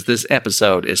because this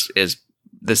episode is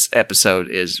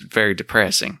very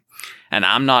depressing, and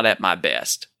I'm not at my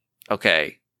best.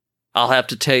 Okay, I'll have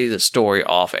to tell you the story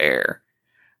off air,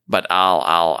 but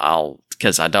I'll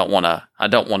because I don't want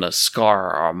to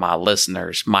scar my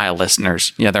listeners.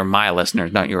 Yeah, they're my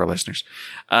listeners, not your listeners.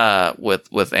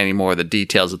 With any more of the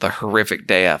details of the horrific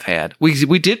day I've had.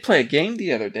 We did play a game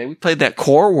the other day. We played that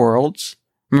Core Worlds.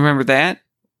 Remember that?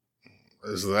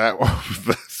 Is that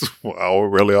that's well, we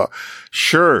really are?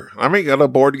 Sure. I mean, got a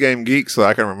Board Game Geek, so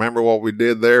I can remember what we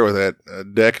did there with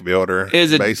that deck builder.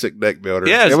 Basic deck builder?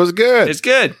 Yeah, it was good. It's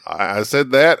good. I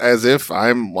said that as if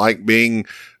I'm like being,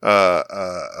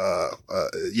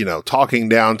 talking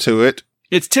down to it.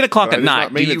 It's 10 o'clock at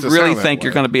night. Do you really think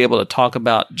you're going to be able to talk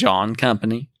about John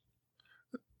Company?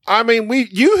 I mean,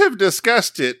 you have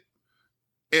discussed it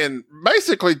in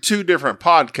basically 2 different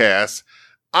podcasts.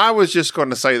 I was just going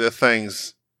to say the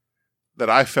things that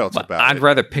I felt about I'd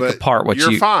rather pick apart what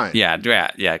you're fine. Yeah.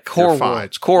 Core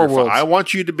Worlds. I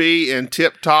want you to be in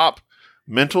tip-top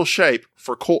mental shape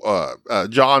for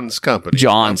John's Company.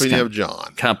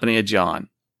 Company of John.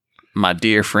 My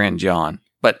dear friend John.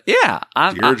 But yeah,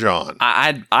 John.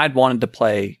 I'd wanted to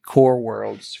play Core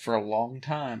Worlds for a long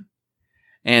time,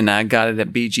 and I got it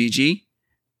at BGG,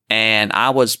 and I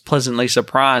was pleasantly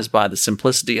surprised by the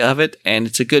simplicity of it. And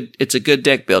it's a good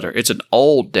deck builder. It's an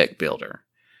old deck builder,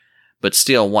 but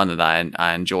still one that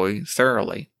I enjoy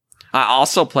thoroughly. I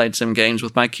also played some games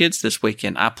with my kids this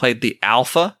weekend. I played the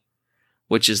Alpha,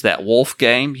 which is that wolf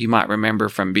game you might remember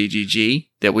from BGG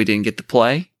that we didn't get to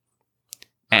play.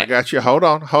 I got you. Hold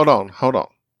on.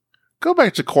 Go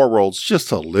back to Core Worlds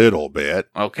just a little bit.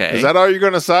 Okay. Is that all you're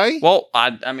going to say? Well,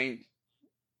 I mean,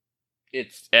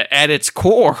 it's at its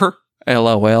core,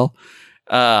 LOL.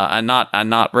 I'm not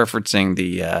referencing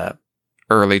the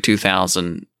early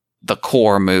 2000 The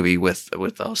Core movie with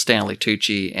Stanley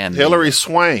Tucci and Hilary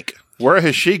Swank. Where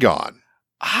has she gone?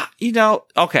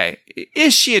 Okay.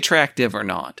 Is she attractive or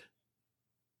not?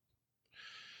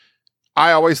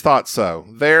 I always thought so.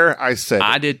 There, I said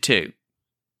I did too.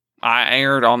 I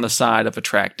erred on the side of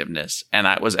attractiveness, and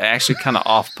I was actually kind of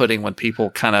off-putting when people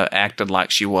kind of acted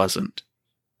like she wasn't.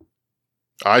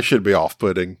 I should be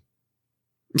off-putting.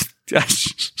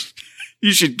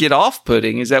 You should get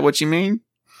off-putting. Is that what you mean?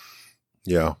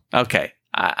 Yeah. Okay.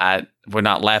 We're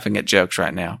not laughing at jokes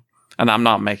right now. And I'm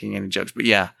not making any jokes, but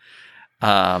yeah.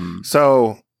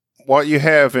 So what you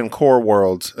have in Core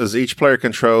Worlds is each player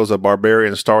controls a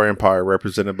barbarian star empire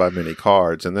represented by many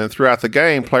cards. And then throughout the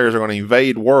game, players are going to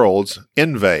invade worlds,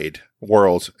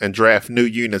 and draft new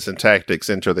units and tactics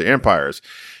into their empires.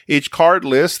 Each card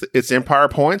lists its empire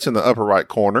points in the upper right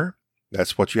corner.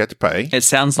 That's what you have to pay. It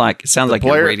sounds like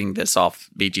you're reading this off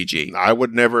BGG. I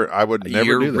would never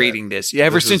You're do that. reading this.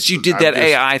 Ever since you did that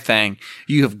AI thing,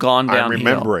 you have gone downhill. I'm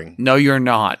remembering. No, you're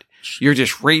not. You're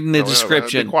just reading the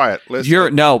description. Be quiet.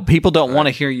 Listen. People don't want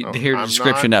to hear the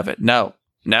description of it. No,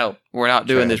 we're not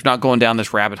doing this. We're not going down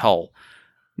this rabbit hole.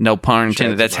 No pun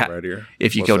intended. That's how. Right here.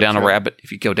 If you go down a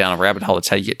rabbit hole, that's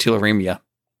how you get tularemia.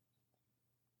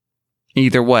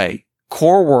 Either way,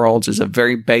 Core Worlds is a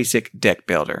very basic deck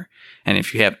builder. And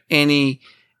if you have any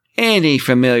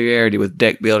familiarity with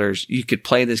deck builders, you could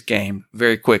play this game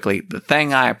very quickly. The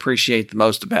thing I appreciate the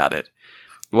most about it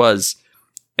was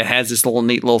it has this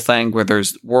neat little thing where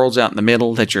there's worlds out in the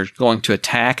middle that you're going to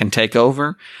attack and take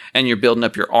over, and you're building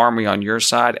up your army on your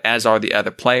side, as are the other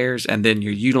players, and then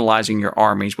you're utilizing your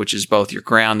armies, which is both your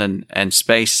ground and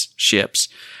space ships,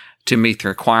 to meet the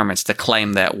requirements to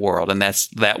claim that world. And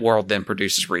that world then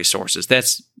produces resources.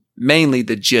 That's mainly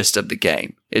the gist of the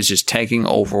game, is just taking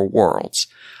over worlds.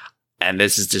 And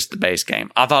this is just the base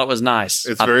game. I thought it was nice.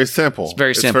 It's very simple.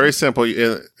 It's very simple.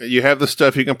 You have the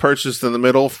stuff you can purchase in the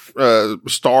middle,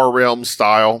 Star Realm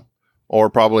style, or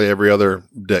probably every other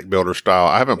deck builder style.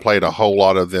 I haven't played a whole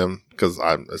lot of them because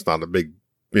it's not a big,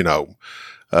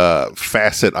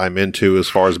 facet I'm into as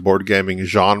far as board gaming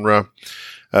genre.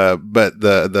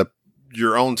 But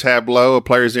your own tableau, a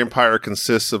player's empire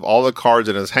consists of all the cards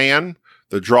in his hand,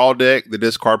 the draw deck, the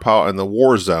discard pile, and the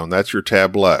war zone. That's your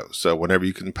tableau. So whenever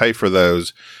you can pay for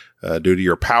those due to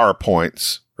your power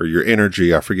points or your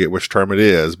energy, I forget which term it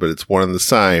is, but it's one and the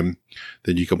same,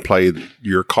 then you can play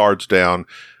your cards down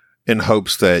in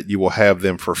hopes that you will have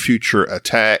them for future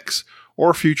attacks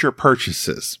or future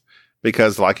purchases.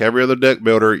 Because like every other deck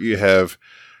builder, you have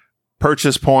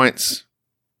purchase points,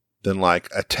 then like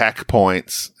attack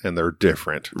points, and they're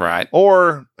different. Right.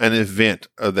 Or an event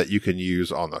that you can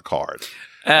use on the card.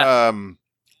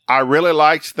 I really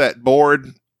liked that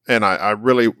board, and I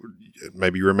really,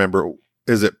 maybe you remember,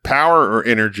 is it power or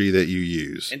energy that you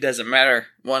use? It doesn't matter.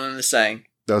 One and the same.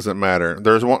 Doesn't matter.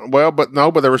 There's one, but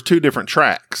there was two different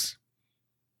tracks.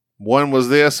 One was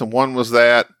this and one was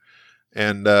that.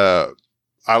 And,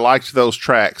 I liked those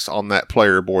tracks on that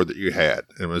player board that you had.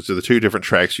 It was the two different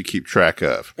tracks you keep track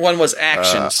of. One was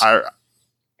actions.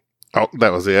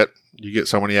 That was it. You get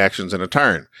so many actions in a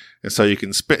turn. And so you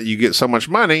can you get so much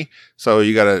money. So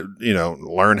you got to,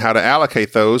 learn how to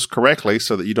allocate those correctly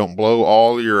so that you don't blow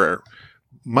all your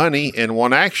money in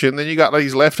one action. Then you got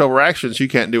these leftover actions you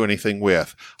can't do anything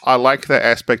with. I like that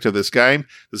aspect of this game.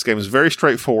 This game is very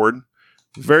straightforward,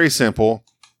 very simple,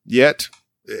 yet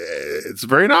it's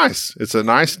very nice. It's a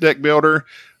nice deck builder.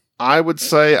 I would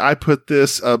say I put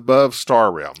this above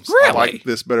Star Realms. Really? I like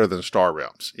this better than Star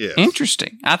Realms. Yes.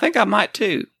 Interesting. I think I might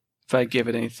too, if I give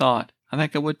it any thought. I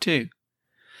think I would too.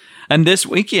 And this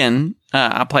weekend,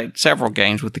 I played several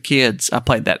games with the kids. I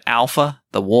played that Alpha,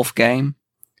 the Wolf game,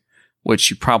 which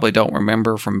you probably don't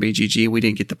remember from BGG. We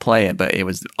didn't get to play it, but it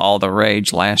was all the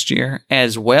rage last year,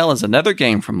 as well as another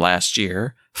game from last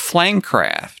year,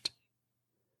 Flamecraft.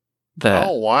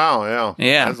 Oh, wow. Yeah.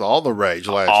 Yeah. That's all the rage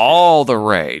last year. All the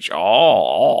rage.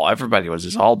 Everybody was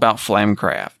just all about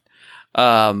Flamecraft.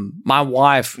 My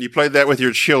wife. You played that with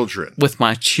your children? With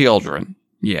my children,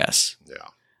 yes.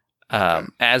 Yeah.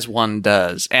 As one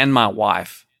does. And my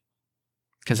wife.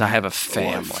 Because I have a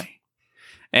family.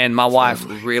 And my wife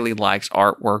really likes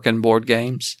artwork and board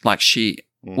games. Like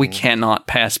we cannot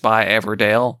pass by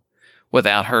Everdale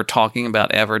without her talking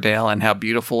about Everdale and how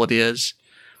beautiful it is.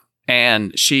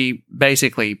 And she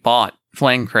basically bought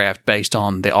Flamecraft based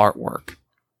on the artwork.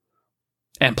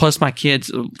 And plus my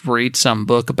kids read some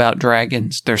book about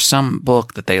dragons. There's some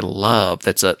book that they love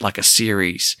that's like a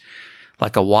series,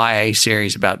 like a YA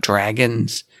series about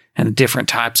dragons and different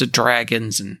types of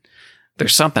dragons. And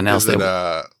there's something else. Is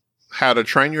it How to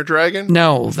Train Your Dragon?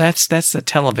 No, that's the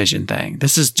television thing.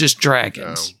 This is just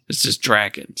dragons. Oh. It's just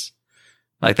dragons.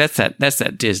 Like that's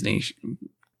that Disney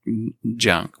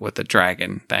junk with the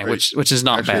dragon thing, which is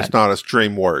not bad. It's not. It's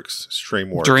DreamWorks.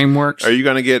 DreamWorks. Are you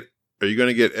going to get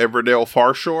Everdale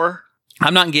Farshore?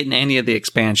 I'm not getting any of the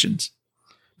expansions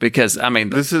because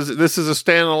this is a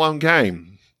standalone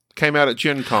game. Came out at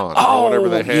Gen Con or whatever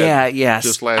they had. Yeah.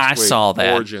 Just last week. I saw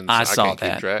that. Origins. I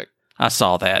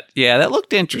saw that. Yeah, that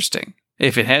looked interesting.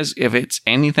 If it's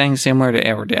anything similar to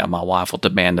Everdell, my wife will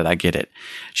demand that I get it.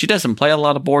 She doesn't play a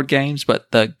lot of board games, but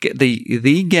the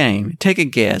game, take a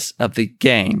guess of the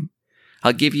game.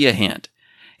 I'll give you a hint.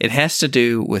 It has to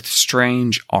do with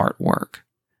strange artwork.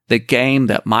 The game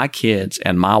that my kids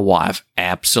and my wife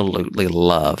absolutely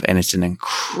love, and it's an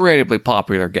incredibly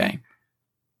popular game.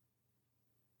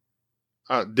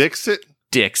 Dixit?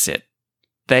 Dixit.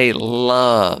 They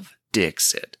love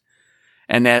Dixit.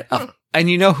 And and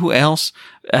you know who else?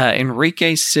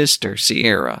 Enrique's sister,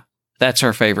 Sierra. That's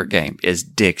her favorite game, is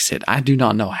Dixit. I do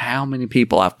not know how many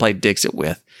people I've played Dixit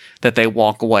with that they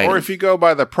walk away. Or if you go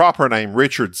by the proper name,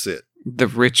 Richardsit. The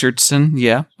Richardson,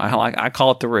 yeah. I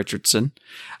call it the Richardson.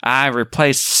 I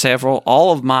replaced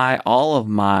all of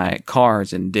my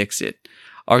cards in Dixit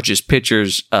are just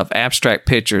pictures of abstract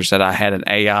pictures that I had an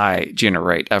AI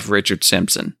generate of Richard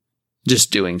Simpson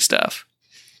just doing stuff.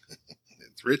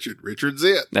 Richard's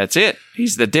it. That's it.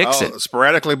 He's the Dixit.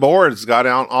 Sporadically bored has got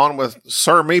on with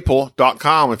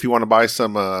sirmeeple.com if you want to buy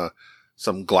some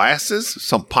glasses,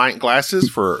 some pint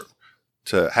glasses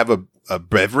to have a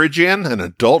beverage in, an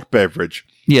adult beverage.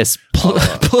 Yes.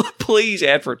 Please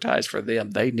advertise for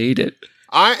them. They need it.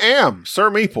 I am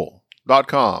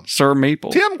sirmeeple.com. Sir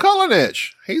Meeple. Tim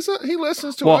Cullinich. He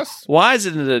listens to us. Why is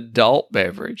it an adult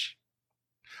beverage?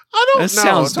 I don't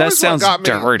know. That sounds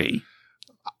dirty.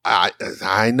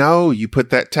 I know you put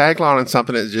that tagline on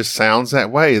something that just sounds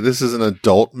that way. This is an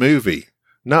adult movie.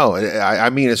 No, I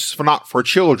mean, it's not for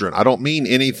children. I don't mean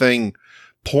anything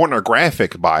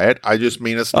pornographic by it. I just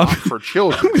mean it's not for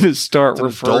children. I'm going to start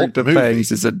referring to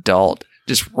things as adult,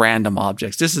 just random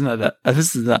objects. This is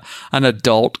an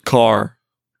adult car.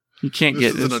 You can't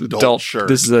get this an adult shirt.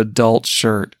 This is an adult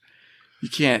shirt. You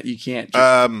can't.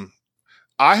 I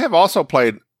have also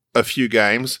played a few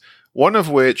games. One of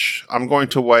which I'm going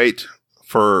to wait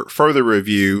for further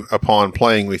review upon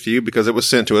playing with you because it was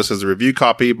sent to us as a review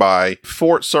copy by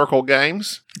Fort Circle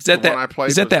Games. Is that I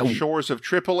played Shores of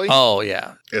Tripoli? Oh,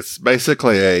 yeah. It's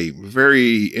basically a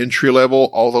very entry level,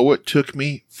 although it took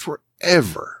me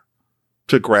forever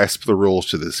to grasp the rules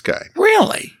to this game.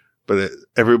 Really? But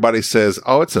everybody says,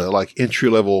 it's a entry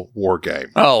level war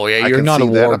game. Oh, yeah. You're not a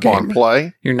war gamer. Upon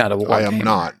play. You're not a war gamer. I am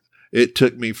not. It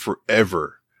took me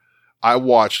forever. I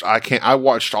watched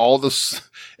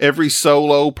every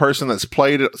solo person that's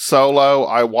played it solo.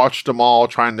 I watched them all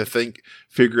trying to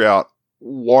figure out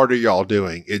what are y'all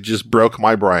doing? It just broke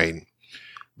my brain.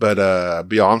 But,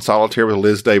 Beyond Solitaire with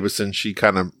Liz Davidson, she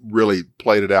kind of really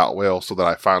played it out well so that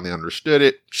I finally understood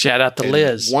it. Shout out to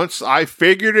Liz. Once I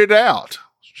figured it out,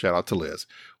 shout out to Liz.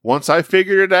 Once I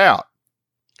figured it out,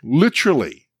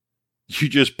 literally, you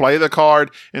just play the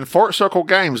card, and Fort Circle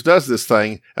Games does this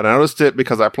thing, and I noticed it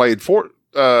because I played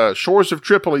Shores of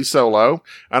Tripoli solo,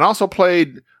 and also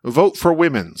played Vote for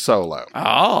Women solo.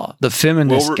 Oh, the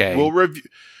feminist game.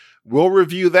 We'll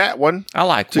review that one. I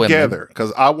like together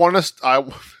because I want us.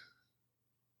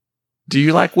 Do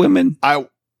you like women? I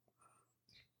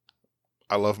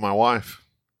love my wife,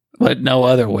 but no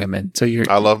other women. So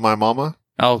I love my mama.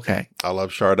 Okay. I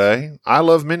love Sade. I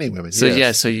love many women. So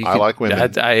yes. I like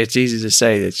women. It's easy to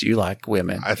say that you like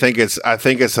women. I think it's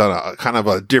a kind of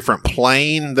a different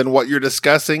plane than what you're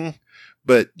discussing,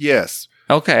 but yes.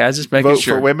 Okay, I was just making Vote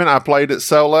sure. for Women. I played it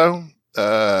solo.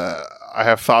 I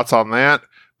have thoughts on that,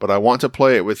 but I want to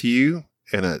play it with you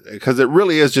because it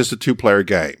really is just a 2-player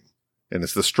game, and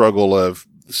it's the struggle of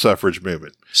the suffrage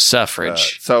movement.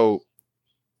 Suffrage.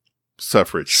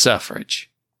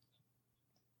 Suffrage.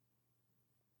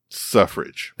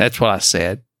 That's what I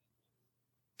said.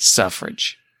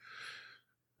 Suffrage.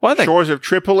 Shores of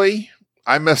Tripoli,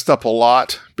 I messed up a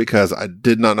lot because I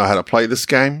did not know how to play this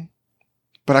game,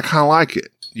 but I kind of like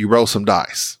it. You roll some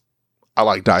dice. I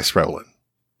like dice rolling.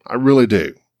 I really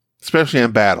do, especially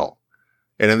in battle.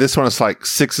 And in this one, it's like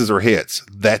sixes or hits.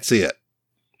 That's it.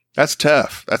 That's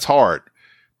tough. That's hard.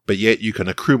 But yet you can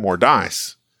accrue more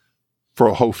dice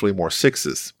for hopefully more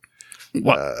sixes. And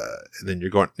then you're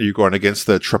going against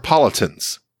the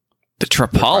Tripolitans. The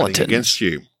Tripolitans against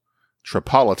you,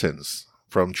 Tripolitans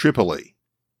from Tripoli.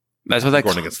 That's what they're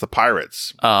going against the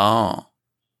pirates. Oh,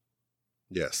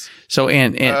 yes. So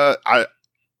I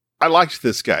liked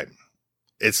this game.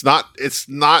 It's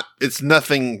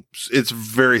nothing. It's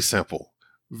very simple.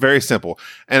 Very simple.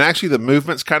 And actually the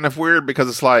movement's kind of weird because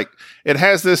it's like, it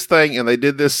has this thing and they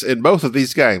did this in both of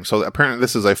these games. So apparently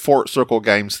this is a Fort Circle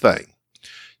Games thing.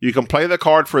 You can play the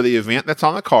card for the event that's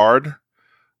on the card,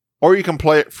 or you can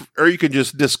play it, or you can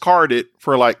just discard it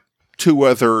for 2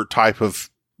 other type of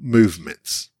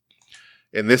movements.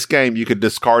 In this game, you could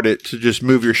discard it to just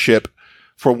move your ship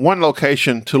from one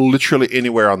location to literally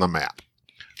anywhere on the map.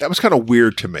 That was kind of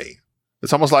weird to me.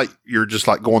 It's almost like you're just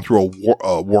like going through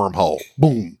a wormhole.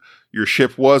 Boom. Your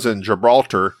ship was in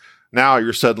Gibraltar. Now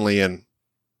you're suddenly in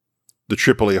the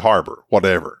Tripoli harbor,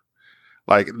 whatever.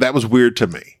 Like, that was weird to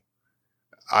me.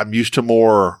 I'm used to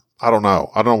more, I don't know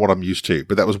what I'm used to,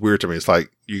 but that was weird to me. It's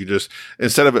like you just,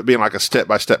 instead of it being like a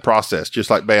step-by-step process, just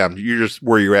like, bam, you're just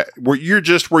where you're at. You're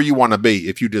just where you want to be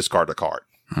if you discard a card.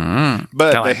 But Kinda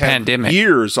they like have Pandemic.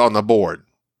 years on the board.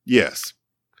 Yes.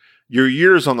 Your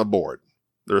years on the board.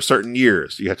 There are certain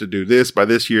years. You have to do this by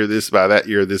this year, this by that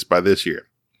year, this by this year.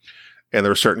 And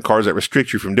there are certain cards that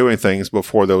restrict you from doing things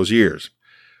before those years.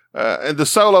 And the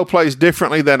solo plays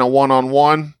differently than a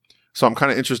one-on-one. So I'm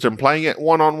kind of interested in playing it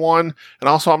one-on-one. And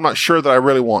also, I'm not sure that I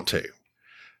really want to.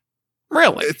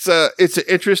 Really? It's an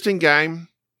interesting game.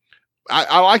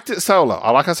 I liked it solo.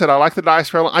 Like I said, I like the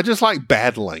dice rolling. I just like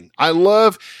battling. I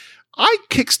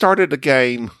kickstarted a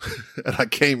game, and I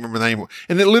can't remember the name,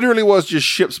 and it literally was just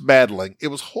ships battling. It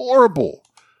was horrible.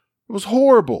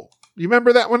 You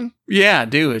remember that one? Yeah, I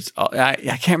do. I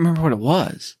can't remember what it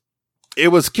was. It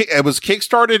was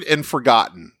kickstarted and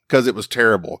forgotten because it was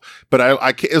terrible. But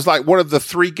it was like one of the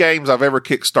 3 games I've ever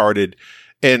kickstarted,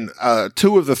 and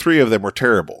 2 of the 3 of them were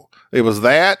terrible. It was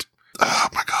that. Oh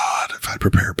my God. If I'd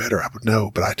prepared better, I would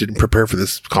know, but I didn't prepare for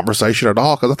this conversation at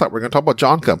all because I thought we were going to talk about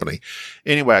John Company.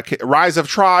 Anyway, Rise of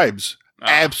Tribes.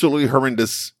 Absolutely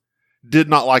horrendous. Did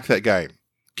not like that game.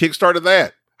 Kickstarted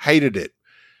that. Hated it.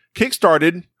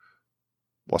 Kickstarted.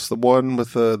 What's the one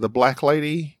with the black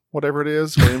lady? Whatever it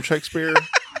is. William Shakespeare.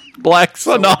 Black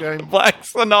Solo Sonata. game. Black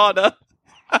Sonata.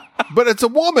 But it's a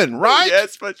woman, right?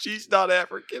 Yes, but she's not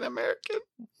African American.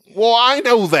 Well, I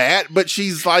know that, but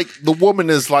she's like, the woman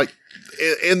is like,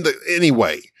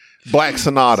 anyway, Black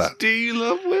Sonata. Do you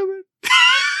love women?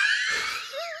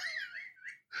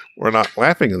 We're not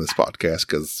laughing in this podcast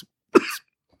because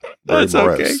That's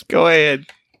okay. Go ahead.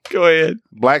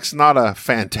 Black Sonata,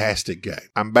 fantastic game.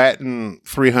 I'm batting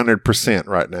 300%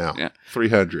 right now. Yeah.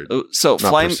 300. So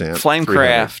Not percent,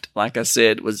 Flamecraft, like I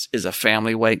said, is a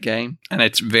family weight game, and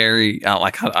it's very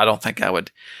I don't think I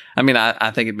would. I mean,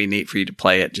 I think it'd be neat for you to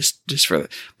play it just for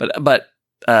but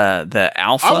the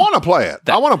alpha. I want to play it.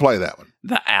 I want to play that one.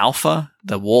 The alpha,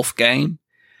 the wolf game,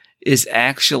 is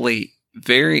actually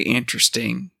very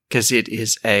interesting because it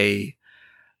is a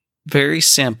very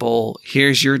simple.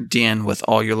 Here's your den with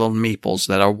all your little meeples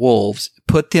that are wolves.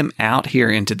 Put them out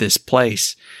here into this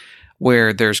place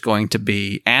where there's going to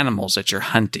be animals that you're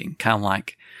hunting, kind of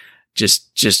like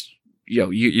just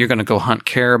you're going to go hunt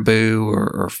caribou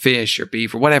or fish or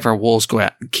beef or whatever wolves go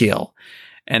out and kill.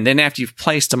 And then after you've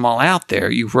placed them all out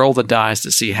there, you roll the dice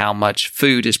to see how much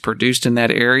food is produced in that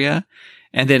area.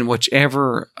 And then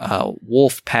whichever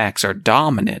wolf packs are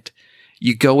dominant,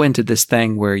 you go into this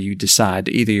thing where you decide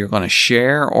either you're going to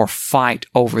share or fight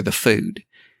over the food.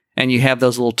 And you have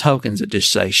those little tokens that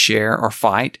just say share or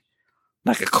fight,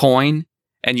 like a coin,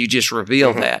 and you just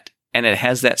reveal that. And it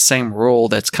has that same rule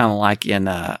that's kind of like in,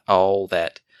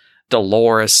 that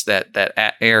Dolores,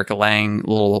 that Eric Lang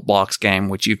little box game,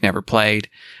 which you've never played,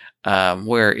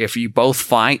 where if you both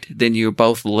fight, then you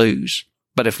both lose.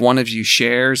 But if one of you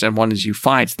shares and one of you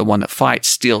fights, the one that fights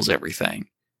steals everything.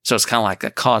 So it's kind of like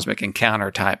a cosmic encounter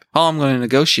type. Oh, I'm going to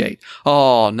negotiate.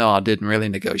 Oh, no, I didn't really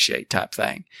negotiate type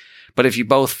thing. But if you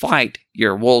both fight,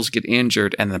 your wolves get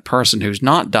injured and the person who's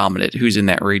not dominant, who's in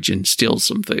that region, steals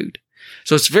some food.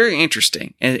 So it's very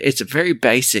interesting. And it's a very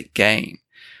basic game.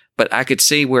 But I could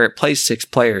see where it plays 6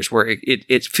 players, where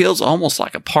it feels almost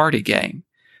like a party game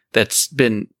that's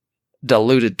been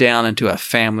diluted down into a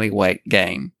family weight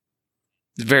game.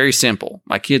 It's very simple.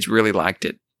 My kids really liked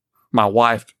it. My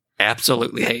wife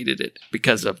absolutely hated it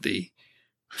because of the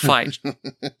fight,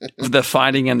 the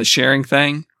fighting and the sharing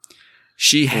thing.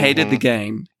 She hated the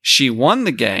game. She won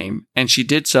the game, and she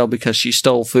did so because she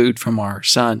stole food from our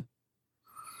son.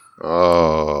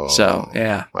 Oh. So,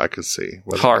 yeah. I could see.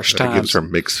 Harsh that times. gives her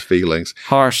mixed feelings.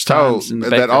 Harsh times in the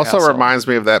that Baker also household. reminds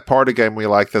me of that party game we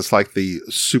like that's like the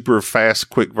super fast,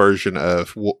 quick version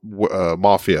of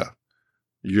Mafia.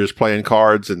 You're just playing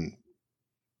cards, and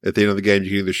at the end of the game, you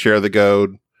can either share the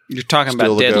gold. You're talking Steal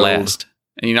about the Dead gold. Last,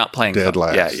 and you're not playing Dead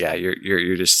Last. Yeah.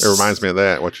 You're just. It reminds me of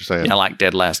that, what you're saying. Yeah, I like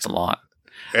Dead Last a lot.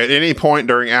 At any point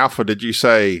during Alpha, did you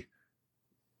say,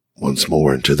 once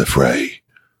more into the fray,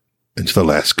 into the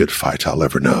last good fight I'll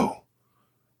ever know?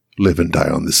 Live and die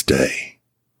on this day.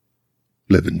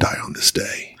 Live and die on this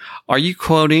day. Are you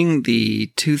quoting the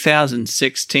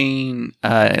 2016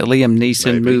 Liam Neeson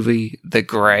Maybe. movie, The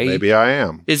Gray? Maybe I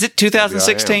am. Is it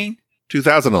 2016?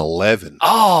 2011.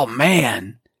 Oh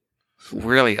man,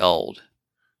 really old.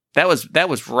 That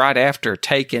was right after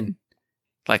Taken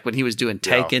Like when he was doing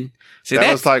Taken. See,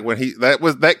 that was like when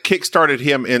that kickstarted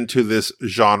him into this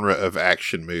genre of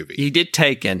action movie. he did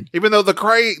Taken. Even though the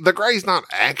Gray's not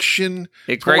action,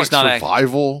 it's more Gray's like not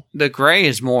survival. The Gray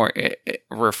is more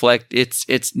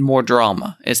it's more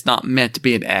drama. It's not meant to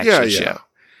be an action show.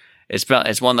 It's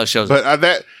one of those shows.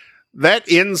 But that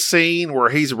end scene where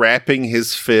he's wrapping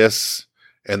his fists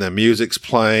and the music's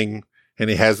playing and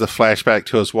he has the flashback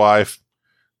to his wife,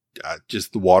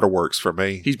 just the waterworks for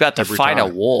me. He's about to fight a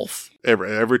wolf.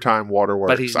 Every time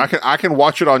waterworks. But I can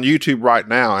watch it on YouTube right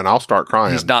now and I'll start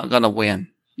crying. He's not going to win.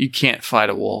 You can't fight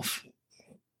a wolf.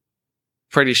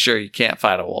 Pretty sure you can't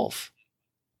fight a wolf.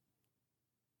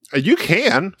 You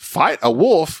can fight a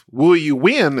wolf. Will you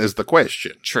win is the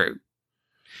question. True.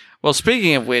 Well,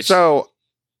 speaking of which, hold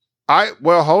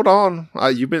on.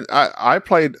 I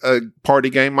played a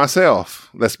party game myself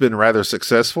that's been rather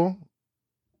successful.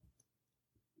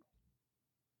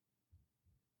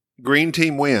 Green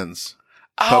Team Wins,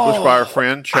 published by our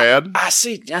friend Chad. I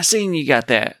seen you got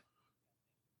that.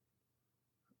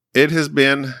 It has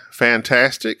been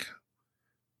fantastic.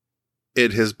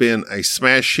 It has been a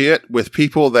smash hit with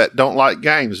people that don't like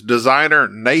games. Designer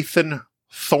Nathan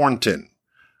Thornton.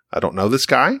 I don't know this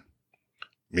guy.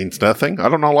 Means nothing. I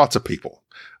don't know lots of people.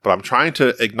 But I'm trying to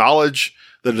acknowledge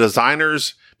the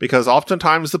designers because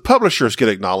oftentimes the publishers get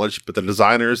acknowledged, but the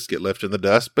designers get left in the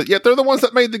dust. But yet they're the ones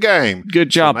that made the game. Good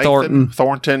job, so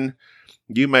Thornton,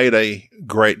 you made a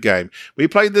great game. We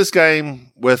played this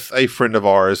game with a friend of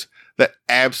ours that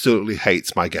absolutely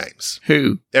hates my games.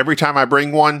 Who? Every time I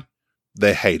bring one,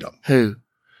 they hate them. Who?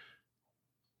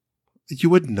 You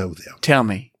wouldn't know them. Tell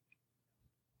me.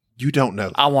 You don't know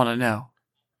them. I want to know.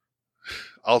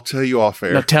 I'll tell you off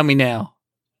air. No, tell me now.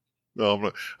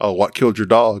 Oh, what killed your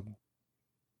dog?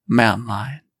 Mountain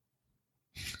lion.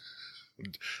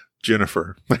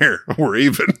 Jennifer. There, we're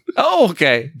even. Oh,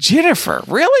 okay. Jennifer,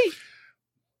 really?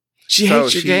 She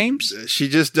hates your games? She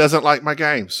just doesn't like my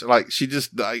games. Like she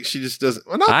just doesn't.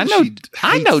 Well, I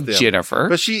know them, Jennifer,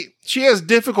 but she has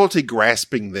difficulty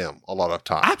grasping them a lot of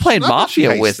times. I played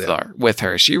Mafia with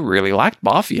her. She really liked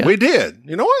Mafia. We did.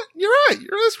 You know what? You're right.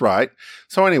 That's right.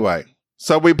 So anyway,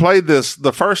 we played this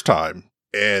the first time,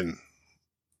 and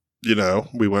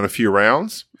we went a few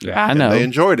rounds. Yeah, I know. They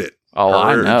enjoyed it. Oh,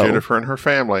 I know. Jennifer and her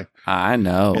family. I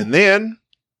know. And then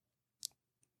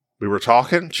we were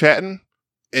talking, chatting,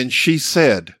 and she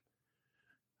said,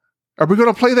 "Are we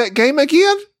going to play that game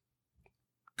again?"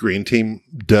 Green Team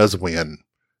does win.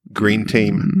 Green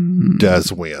Team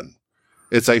does win.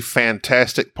 It's a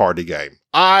fantastic party game.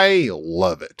 I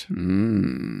love it.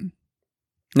 Now,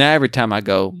 every time I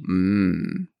go,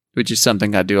 which is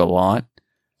something I do a lot.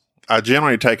 I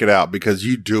generally take it out because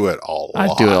you do it a lot.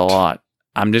 I do it a lot.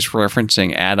 I'm just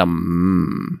referencing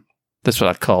Adam. That's what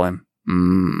I call him.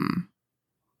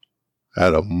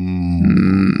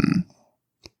 Adam.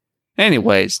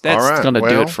 Anyways, that's going to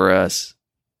do it for us.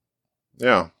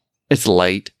 Yeah. It's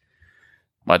late.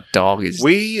 My dog is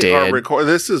dead. Are recording.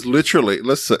 This is literally,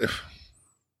 let's say.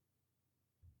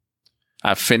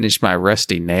 I finished my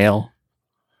rusty nail.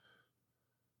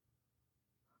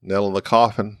 Nail in the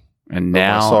coffin. And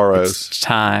now it's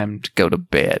time to go to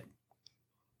bed.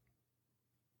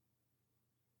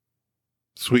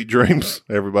 Sweet dreams,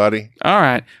 everybody. All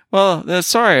right. Well,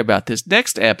 sorry about this.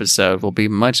 Next episode will be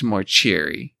much more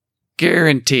cheery.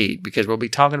 Guaranteed. Because we'll be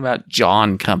talking about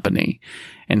John Company.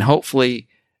 And hopefully,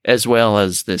 as well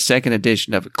as the second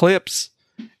edition of Eclipse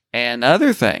and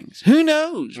other things. Who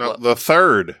knows? No, the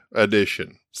third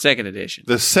edition. Second edition.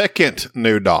 The second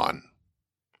New Dawn.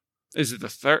 Is it the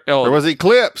third? Oh, there was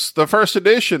Eclipse, the first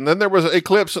edition. Then there was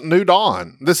Eclipse New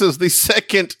Dawn. This is the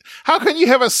second. How can you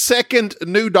have a second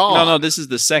New Dawn? No, this is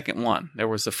the second one. There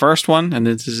was the first one, and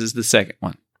this is the second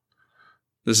one.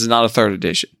 This is not a third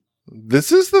edition.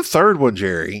 This is the third one,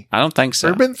 Jerry. I don't think so.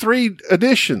 There have been 3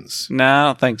 editions. No, I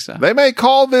don't think so. They may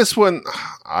call this one.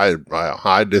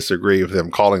 I disagree with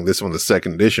them calling this one the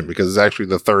second edition because it's actually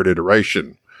the third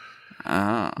iteration.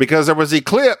 Oh. Because there was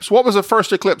Eclipse. What was the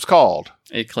first Eclipse called?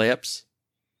 Eclipse.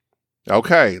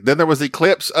 Okay. Then there was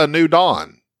Eclipse A New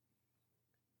Dawn.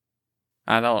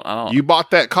 I don't. You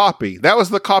bought that copy. That was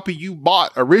the copy you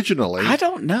bought originally. I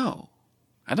don't know.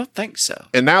 I don't think so.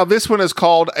 And now this one is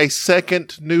called A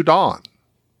Second New Dawn.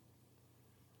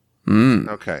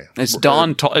 Okay. It's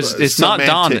dawn. It's not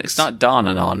dawn. It's not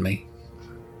dawning on me.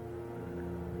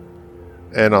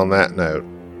 And on that note,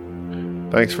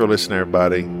 thanks for listening,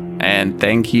 everybody. And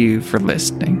thank you for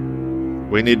listening.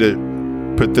 We need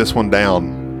to put this one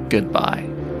down. Goodbye.